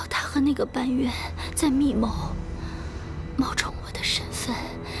听到他和那个班员在密谋，冒充我的身份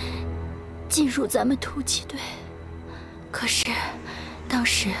进入咱们突击队。可是当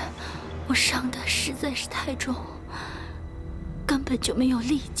时我伤得实在是太重，根本就没有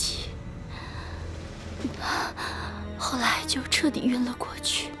力气，后来就彻底晕了过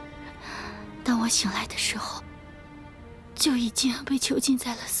去。当我醒来的时候，就已经被囚禁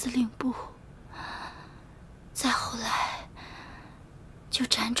在了司令部。再后来，就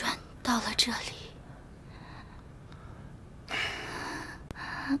辗转到了这里。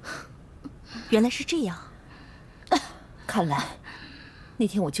原来是这样，看来那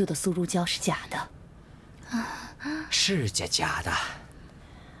天我救的苏如胶是假的。是假的。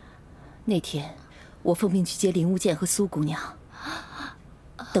那天我奉命去接林无剑和苏姑娘，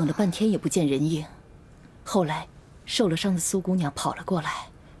等了半天也不见人影。后来受了伤的苏姑娘跑了过来，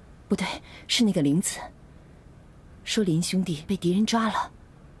不对，是那个林子，说林兄弟被敌人抓了。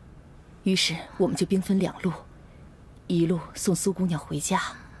于是我们就兵分2路，一路送苏姑娘回家，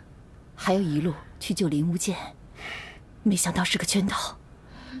还有一路去救林无剑。没想到是个圈套，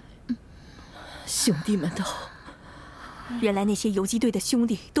兄弟们都……原来那些游击队的兄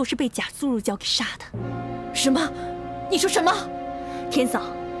弟都是被假苏如胶给杀的。什么？你说什么？天嫂，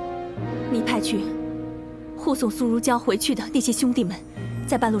你派去护送苏如胶回去的那些兄弟们，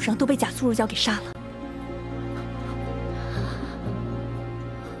在半路上都被假苏如胶给杀了。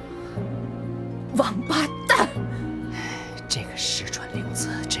王八蛋！这个石川绫子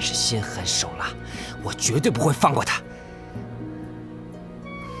真是心狠手辣，我绝对不会放过他。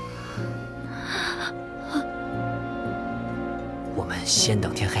我们先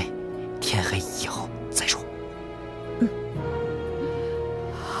等天黑，天黑以后再说。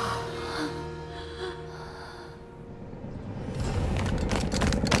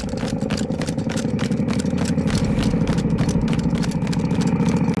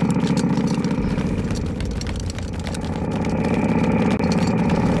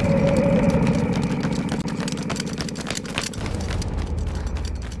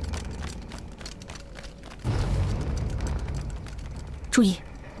注意，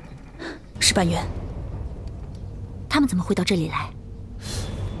石板垣。他们怎么会到这里来？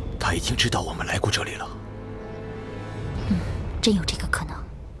他已经知道我们来过这里了。真有这个可能。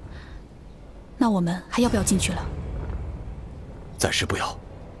那我们还要不要进去了？暂时不要，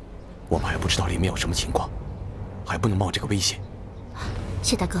我们还不知道里面有什么情况，还不能冒这个危险。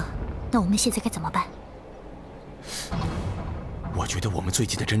谢大哥，那我们现在该怎么办？我觉得我们最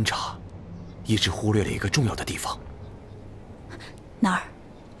近的侦查，一直忽略了一个重要的地方。哪儿？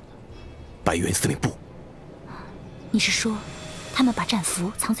百元司令部。你是说，他们把战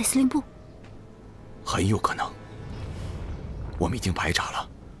俘藏在司令部？很有可能。我们已经排查了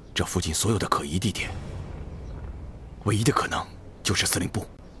这附近所有的可疑地点，唯一的可能就是司令部。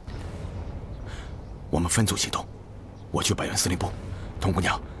我们分组行动，我去百元司令部，童姑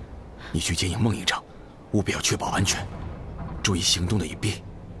娘，你去接应孟营长，务必要确保安全，注意行动的隐蔽。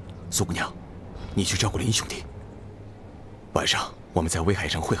苏姑娘，你去照顾林兄弟。晚上我们在威海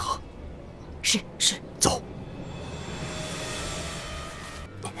城会合。是。走。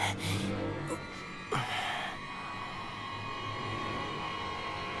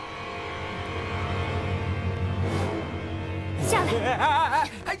下来！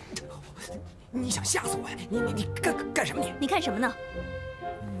哎，你想吓死我呀？你干什么你？你看什么呢？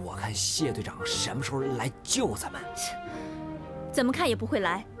我看谢队长什么时候来救咱们？怎么看也不会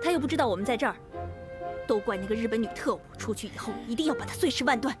来，他又不知道我们在这儿。都怪那个日本女特务，出去以后一定要把她碎尸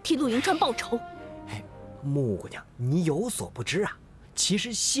万段，替陆迎川报仇。哎，木姑娘，你有所不知啊，其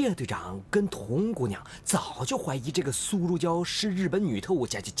实谢队长跟童姑娘早就怀疑这个苏如胶是日本女特务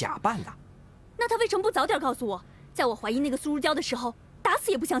假扮的。那他为什么不早点告诉我？在我怀疑那个苏如胶的时候，打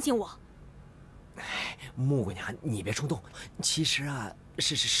死也不相信我。哎，木姑娘，你别冲动。其实啊，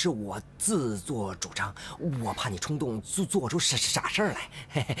是我自作主张，我怕你冲动做出傻事儿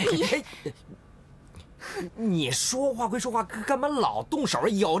来。你说话归说话，干嘛老动手？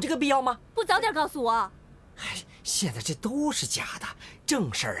有这个必要吗？不早点告诉我！哎，现在这都是假的，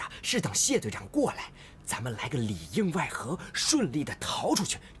正事儿啊是等谢队长过来，咱们来个里应外合，顺利的逃出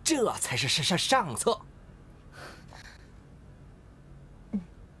去，这才是上策。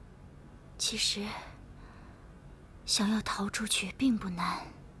其实，想要逃出去并不难，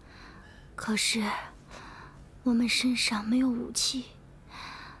可是我们身上没有武器，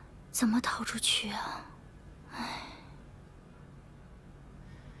怎么逃出去啊？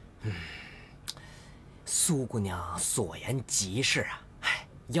苏姑娘所言极是啊！哎，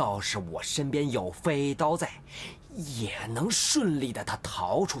要是我身边有飞刀在，也能顺利的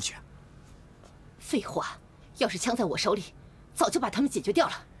逃出去。废话，要是枪在我手里，早就把他们解决掉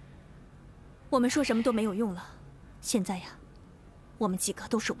了。我们说什么都没有用了，现在呀，我们几个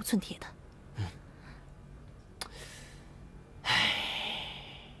都手无寸铁的。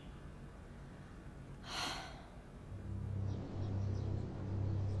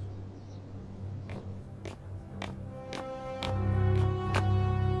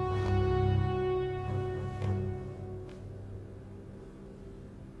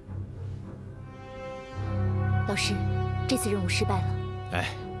老师，这次任务失败了。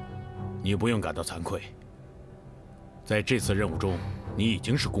哎，你不用感到惭愧。在这次任务中，你已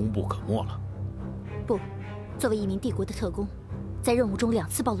经是功不可没了。不，作为一名帝国的特工，在任务中2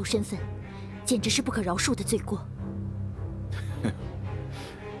次暴露身份，简直是不可饶恕的罪过。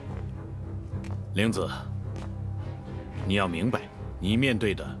玲子，你要明白，你面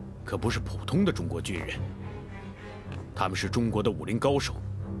对的可不是普通的中国军人，他们是中国的武林高手。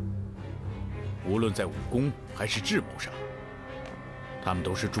无论在武功还是智谋上，他们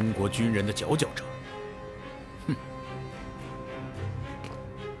都是中国军人的佼佼者。哼！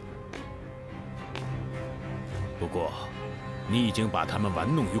不过，你已经把他们玩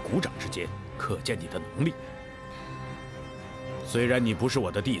弄于股掌之间，可见你的能力。虽然你不是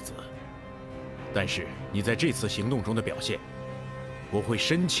我的弟子，但是你在这次行动中的表现，我会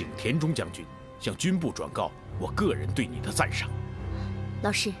申请田中将军向军部转告我个人对你的赞赏。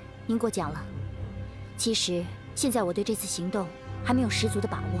老师，您过奖了。其实现在我对这次行动还没有十足的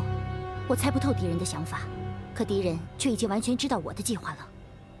把握，我猜不透敌人的想法，可敌人却已经完全知道我的计划了。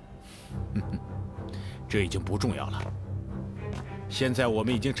这已经不重要了。现在我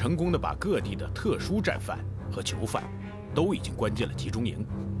们已经成功地把各地的特殊战犯和囚犯都已经关进了集中营。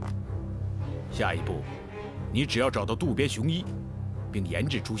下一步，你只要找到渡边雄一，并研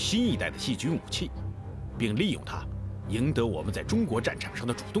制出新一代的细菌武器，并利用它赢得我们在中国战场上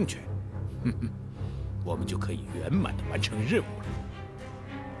的主动权，我们就可以圆满地完成任务了。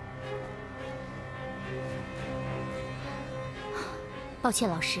抱歉，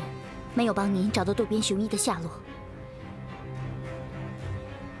老师，没有帮您找到渡边雄一的下落。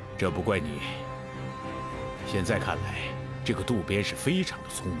这不怪你。现在看来，这个渡边是非常的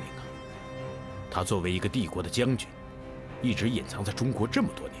聪明啊。他作为一个帝国的将军，一直隐藏在中国这么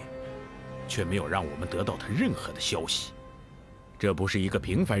多年，却没有让我们得到他任何的消息。这不是一个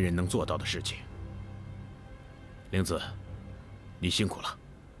平凡人能做到的事情。玲子，你辛苦了，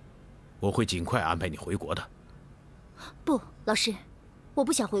我会尽快安排你回国的。不，老师，我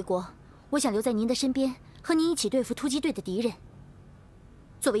不想回国，我想留在您的身边，和您一起对付突击队的敌人。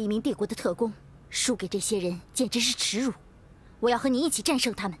作为一名帝国的特工，输给这些人简直是耻辱。我要和你一起战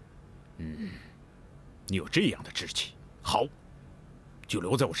胜他们。你有这样的志气，好，就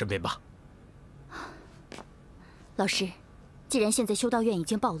留在我身边吧。老师，既然现在修道院已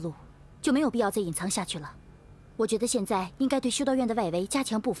经暴露，就没有必要再隐藏下去了。我觉得现在应该对修道院的外围加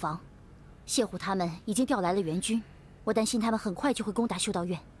强布防。谢虎他们已经调来了援军，我担心他们很快就会攻打修道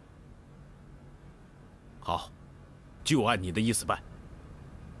院。好，就按你的意思办，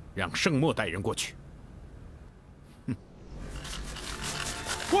让盛墨带人过去。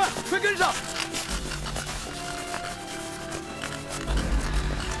快跟上！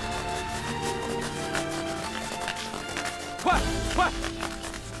快！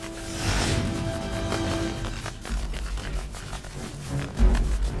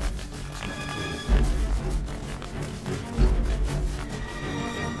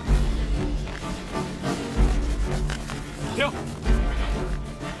停！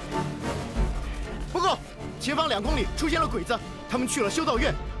报告，前方2公里出现了鬼子，他们去了修道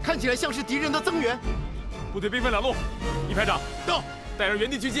院，看起来像是敌人的增援。部队兵分2路，一排长到，带人原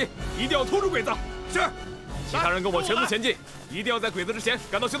地狙击，一定要拖住鬼子。是。其他人跟我全速前进，一定要在鬼子之前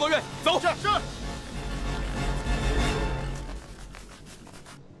赶到修道院。走。是。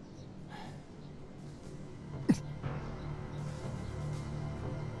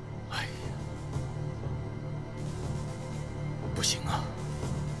哎呀，不行啊！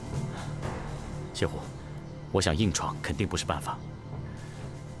谢虎，我想硬闯肯定不是办法。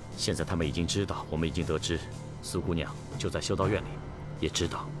现在他们已经知道，我们已经得知苏姑娘就在修道院里，也知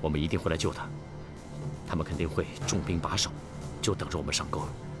道我们一定会来救她。他们肯定会重兵把守，就等着我们上钩。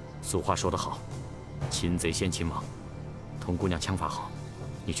俗话说得好，擒贼先擒王。童姑娘枪法好，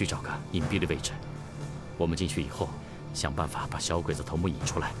你去找个隐蔽的位置，我们进去以后，想办法把小鬼子头目引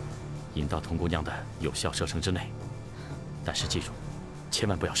出来，引到童姑娘的有效射程之内。但是记住，千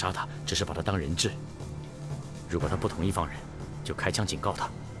万不要杀她，只是把她当人质。如果她不同意放人，就开枪警告她，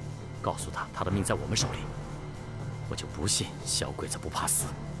告诉她她的命在我们手里。我就不信小鬼子不怕死。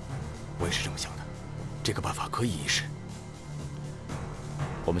我也是这么想的。这个办法可以一试。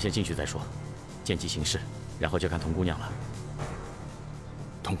我们先进去再说，见机行事，然后就看童姑娘了。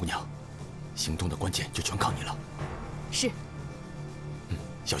童姑娘，行动的关键就全靠你了。是。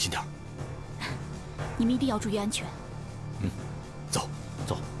小心点。你们一定要注意安全。走。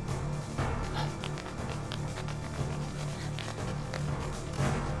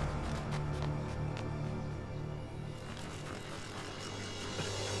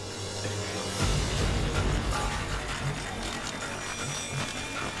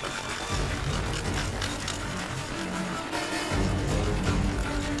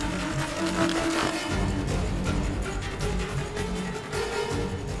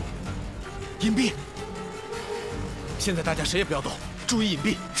隐蔽！现在大家谁也不要动，注意隐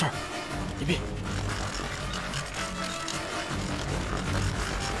蔽。是，隐蔽。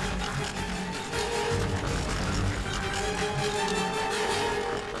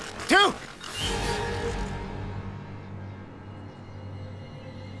停！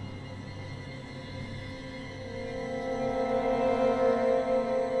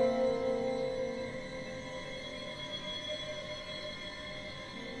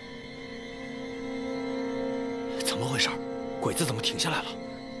怎么回事？鬼子怎么停下来了？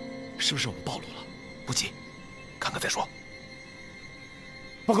是不是我们暴露了？不急，看看再说。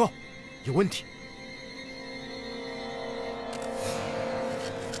报告，有问题。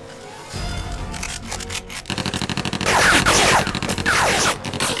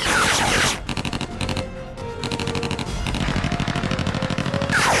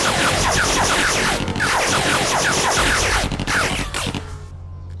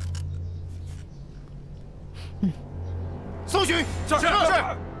搜寻，是。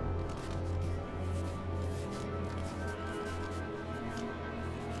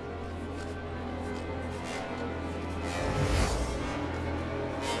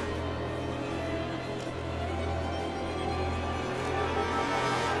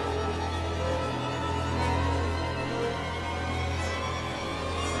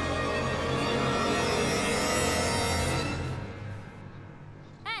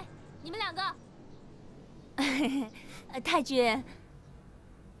哎，你们2个。太君，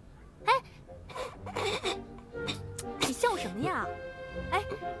哎，你笑什么呀？哎，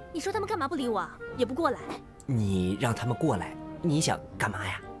你说他们干嘛不理我啊？也不过来。你让他们过来，你想干嘛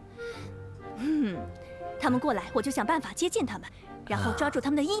呀？他们过来，我就想办法接近他们，然后抓住他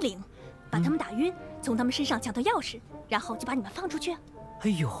们的衣领，把他们打晕，从他们身上抢到钥匙，然后就把你们放出去。哎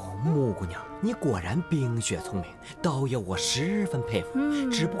呦，木姑娘，你果然冰雪聪明，倒爷我十分佩服。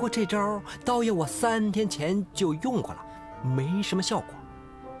只不过这招，倒爷我3天前就用过了，没什么效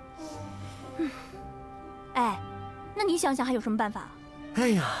果。哎，那你想想还有什么办法？哎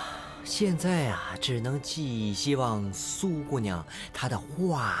呀，现在啊，只能寄希望苏姑娘她的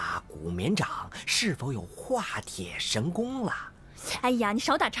化骨绵掌是否有化铁神功了。哎呀，你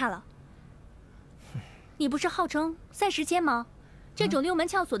少打岔了。你不是号称赛时迁吗？这种溜门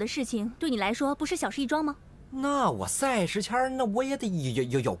撬锁的事情对你来说不是小事一桩吗？那我赛时迁，那我也得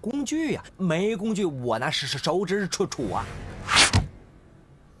有工具呀，没工具我拿手指杵啊。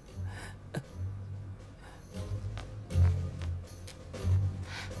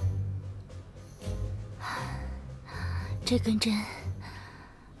这根针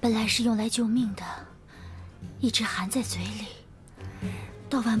本来是用来救命的，一直含在嘴里，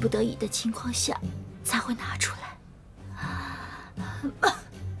到万不得已的情况下才会拿出来。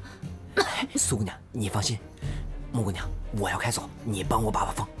苏姑娘，你放心，木姑娘，我要开锁，你帮我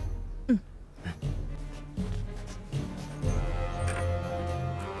把风。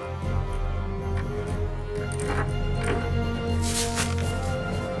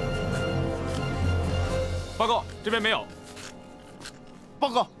报告，这边没有。报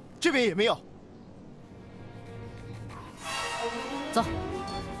告，这边也没有。走，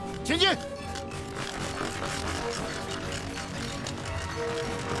前进。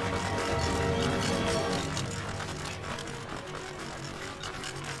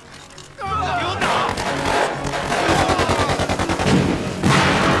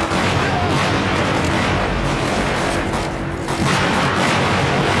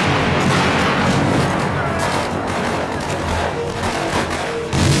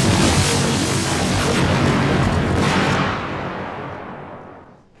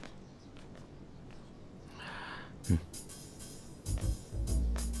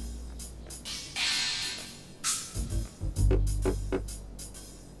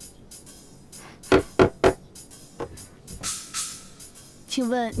请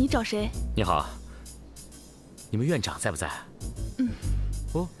问你找谁？你好，你们院长在不在？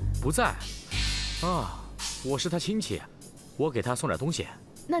哦，不在。啊，我是他亲戚，我给他送点东西。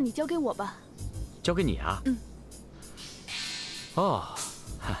那你交给我吧。交给你啊？哦，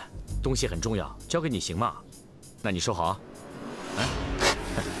东西很重要，交给你行吗？那你收好啊。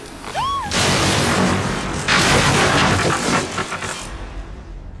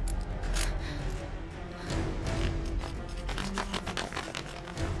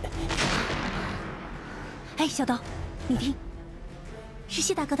哎，小刀，你听，是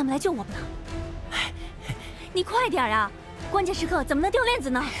谢大哥他们来救我们了。你快点啊！关键时刻怎么能掉链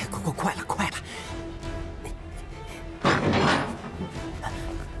子呢？快了！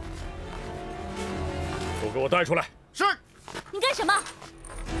都给我带出来！是。你干什么？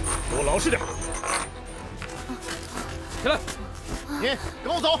给我老实点！起来！你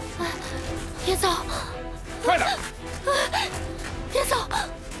跟我走！别走！快点！别走！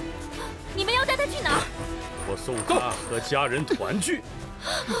你们要带他去哪儿？我送他和家人团聚。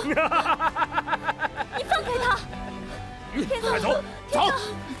你放开他！天快走！走！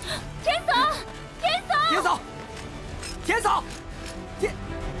天嫂！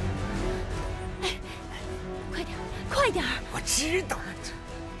哎，快点！我知道。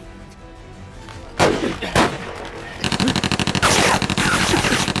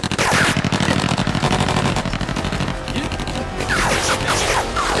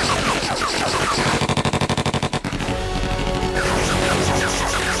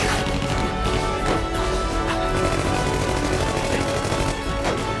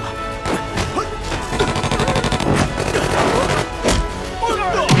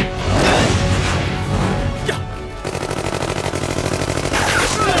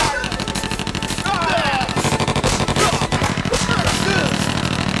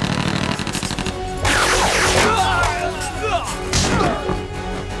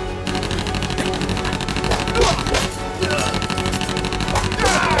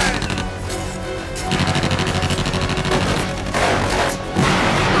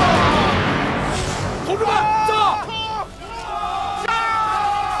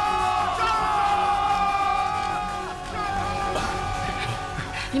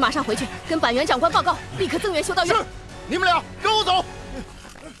马上回去跟板垣长官报告，立刻增援修道院。是，你们俩跟我走。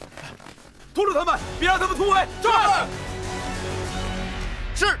拖住他们，别让他们突围。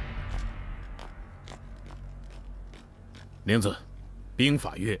是。玲子，兵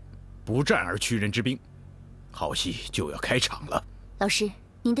法曰：“不战而屈人之兵。”好戏就要开场了。老师，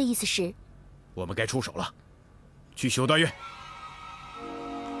您的意思是？我们该出手了，去修道院。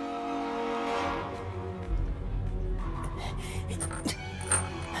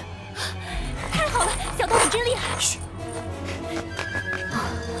太好了，小道你真厉害！嘘。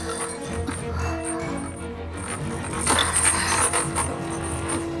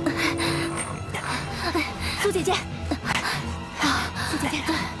苏姐姐，苏姐姐，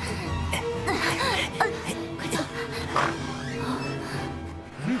快走！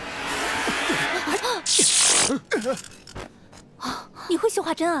你会绣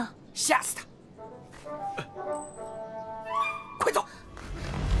花针啊？吓死他！快走！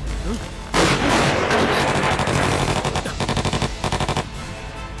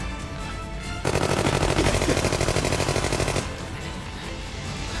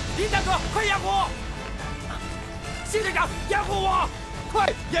林大哥，快掩护！新队长，掩护我！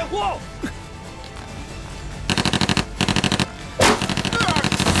快掩护！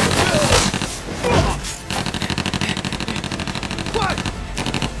快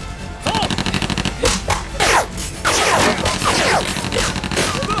走！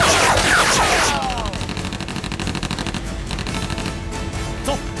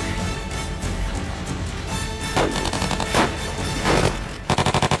走！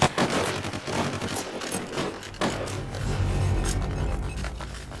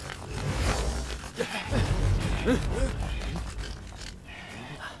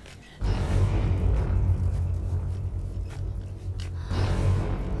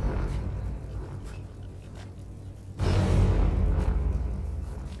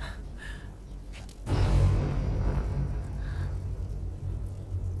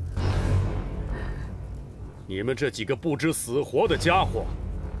你们这几个不知死活的家伙，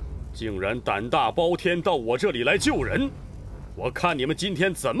竟然胆大包天到我这里来救人！我看你们今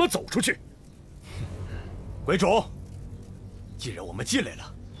天怎么走出去！鬼冢，既然我们进来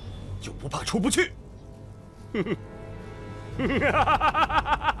了，就不怕出不去。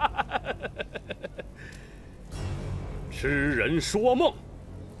痴人说梦！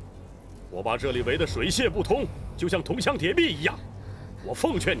我把这里围得水泄不通，就像铜墙铁壁一样。我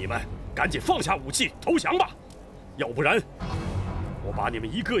奉劝你们赶紧放下武器投降吧，要不然我把你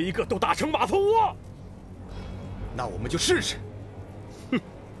们一个一个都打成马蜂窝。那我们就试试。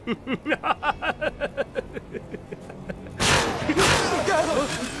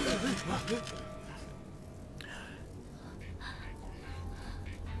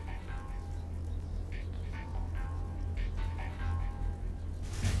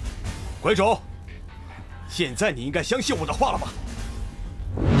鬼冢，现在你应该相信我的话了吧？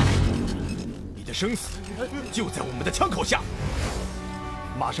你的生死就在我们的枪口下，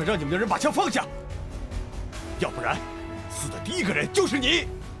马上让你们的人把枪放下，要不然死的第一个人就是你！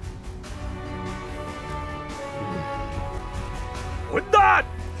混蛋！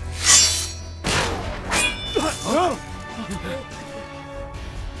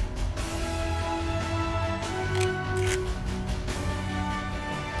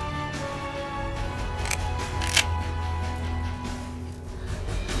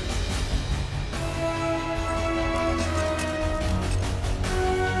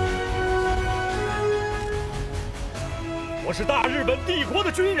我是大日本帝国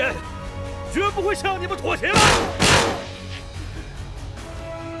的军人，绝不会向你们妥协的。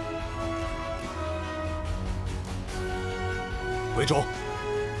鬼冢，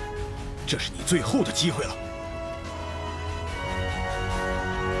这是你最后的机会了。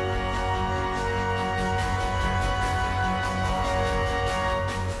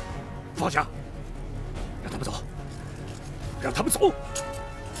放下，让他们走，让他们走。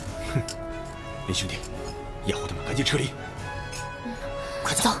哼，林兄弟，掩护他们赶紧撤离。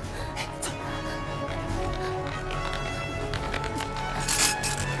快走！走。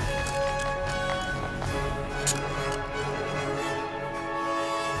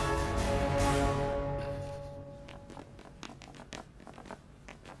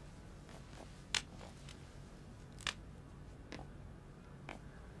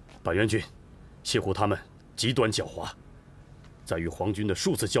板垣君、谢虎他们极端狡猾，在与皇军的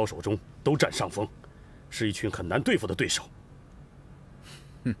数次交手中都占上风，是一群很难对付的对手。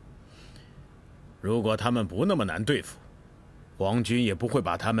如果他们不那么难对付，皇军也不会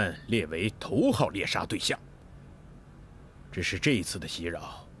把他们列为头号猎杀对象。只是这一次的袭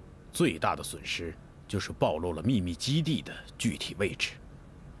扰，最大的损失就是暴露了秘密基地的具体位置。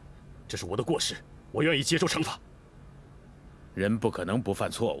这是我的过失，我愿意接受惩罚。人不可能不犯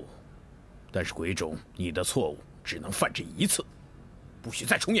错误，但是鬼冢，你的错误只能犯这一次，不许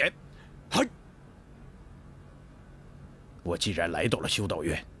再重演。我既然来到了修道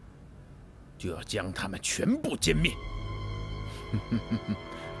院，就要将他们全部歼灭。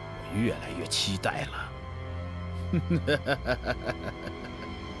我越来越期待了。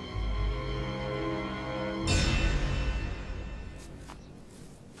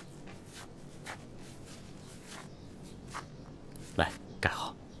来，盖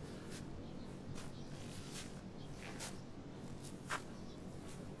好。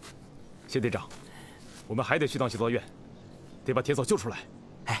谢队长，我们还得去趟修道院，得把田嫂救出来。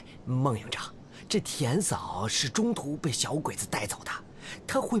哎，孟营长，这田嫂是中途被小鬼子带走的，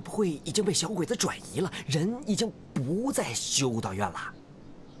她会不会已经被小鬼子转移了？人已经不在修道院了？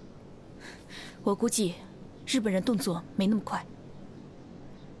我估计，日本人动作没那么快。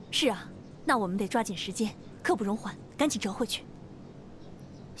是啊，那我们得抓紧时间，刻不容缓，赶紧折回去。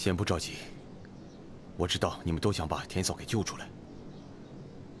先不着急，我知道你们都想把田嫂给救出来，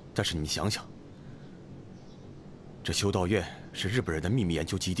但是你们想想，这修道院是日本人的秘密研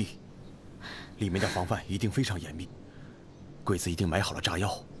究基地，里面的防范一定非常严密，鬼子一定埋好了炸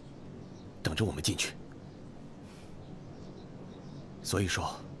药，等着我们进去。所以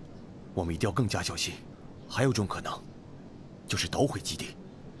说，我们一定要更加小心。还有种可能，就是捣毁基地，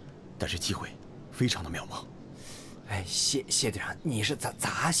但是机会非常的渺茫。哎，谢队长，你是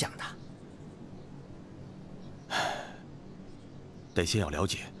咋想的？得先要了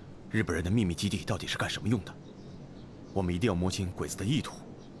解日本人的秘密基地到底是干什么用的，我们一定要摸清鬼子的意图，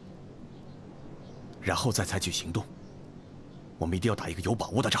然后再采取行动。我们一定要打一个有把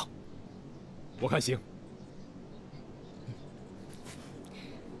握的仗。我看行。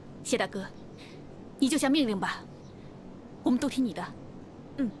谢大哥，你就下命令吧，我们都听你的。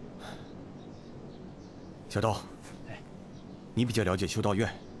小刀，你比较了解修道院，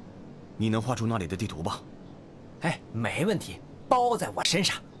你能画出那里的地图吧？哎，没问题，包在我身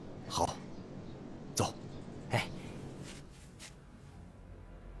上。好，走。哎，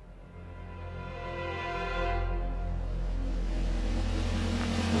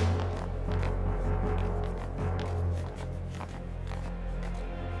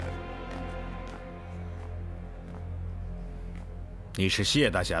你是谢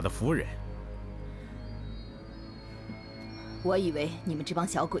大侠的夫人。我以为你们这帮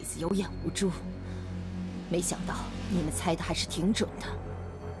小鬼子有眼无珠，没想到你们猜的还是挺准的。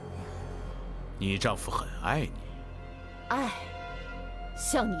你丈夫很爱你。爱？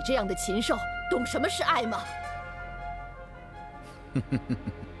像你这样的禽兽，懂什么是爱吗？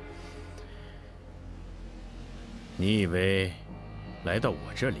你以为来到我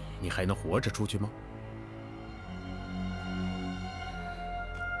这里，你还能活着出去吗？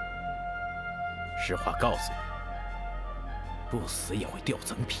实话告诉你，不死也会掉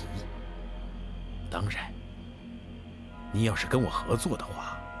层皮。当然，你要是跟我合作的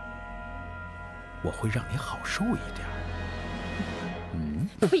话，我会让你好受一点。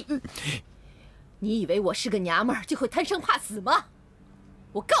呸！你以为我是个娘们儿就会贪生怕死吗？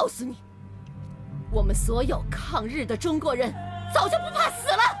我告诉你，我们所有抗日的中国人早就不怕死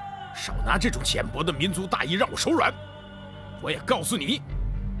了。少拿这种浅薄的民族大义让我手软。我也告诉你，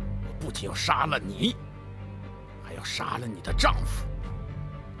我不仅要杀了你，还要杀了你的丈夫，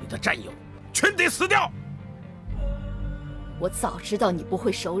你的战友全得死掉。我早知道你不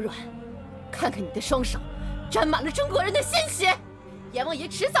会手软，看看你的双手，沾满了中国人的鲜血。阎王爷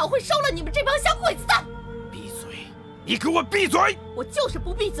迟早会收了你们这帮小鬼子的。闭嘴！你给我闭嘴！我就是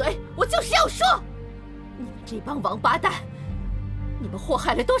不闭嘴，我就是要说，你们这帮王八蛋，你们祸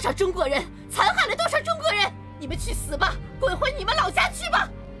害了多少中国人，残害了多少中国人？你们去死吧，滚回你们老家去吧，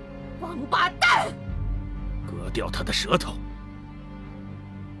王八蛋！割掉他的舌头，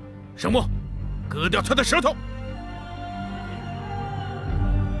神木，割掉他的舌头。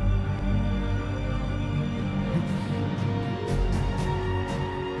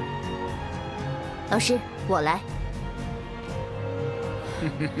老师，我来。女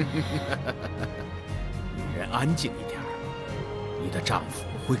人安静一点，你的丈夫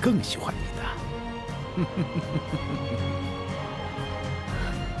会更喜欢你的。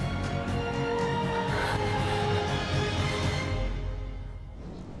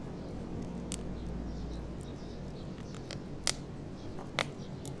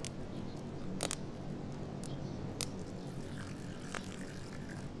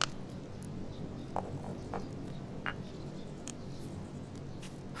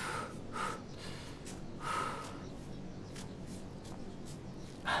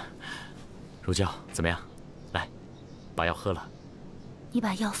乳胶怎么样？来，把药喝了。你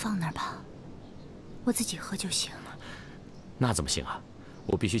把药放那儿吧，我自己喝就行了。那怎么行啊？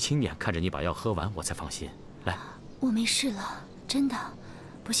我必须亲眼看着你把药喝完，我才放心。来，我没事了，真的，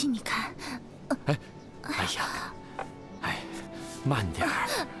不信你看。哎呀，哎呀，慢点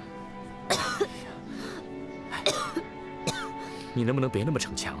儿。你能不能别那么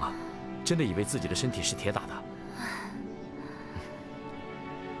逞强啊？真的以为自己的身体是铁打的？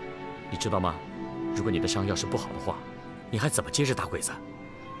你知道吗？如果你的伤要是不好的话，你还怎么接着打鬼子？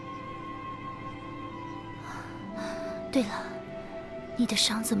对了，你的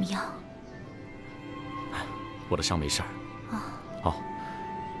伤怎么样？我的伤没事儿。好，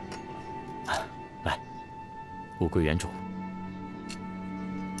来，物归原主。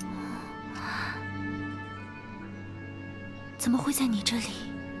怎么会在你这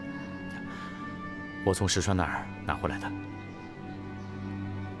里？我从石川那儿拿回来的。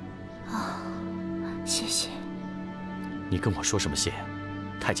哦，谢谢。你跟我说什么谢？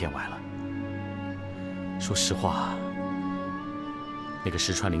太见外了。说实话，那个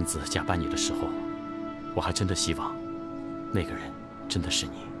石川玲子假扮你的时候，我还真的希望那个人真的是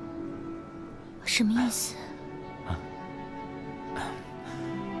你。什么意思？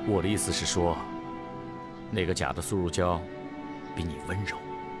我的意思是说，那个假的苏如娇比你温柔。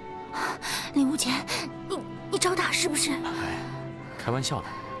李无钱，你找打是不是？哎，开玩笑的，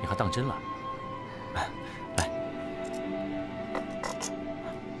你还当真了？来，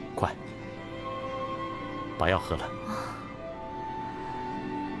快，把药喝了。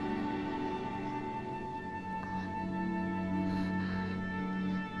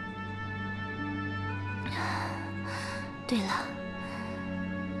对了，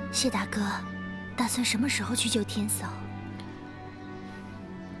谢大哥，打算什么时候去救天嫂？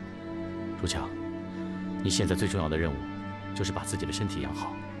如乔，你现在最重要的任务，就是把自己的身体养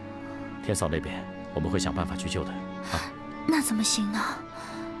好。天嫂那边，我们会想办法去救的。啊，那怎么行呢？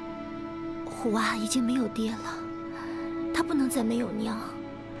虎娃已经没有爹了，他不能再没有娘。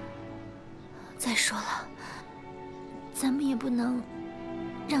再说了，咱们也不能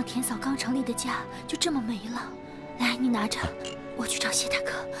让天嫂刚成立的家就这么没了。来，你拿着，我去找谢大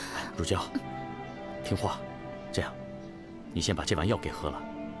哥。如娇，听话，这样，你先把这碗药给喝了，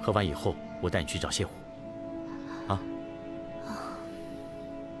喝完以后，我带你去找谢虎。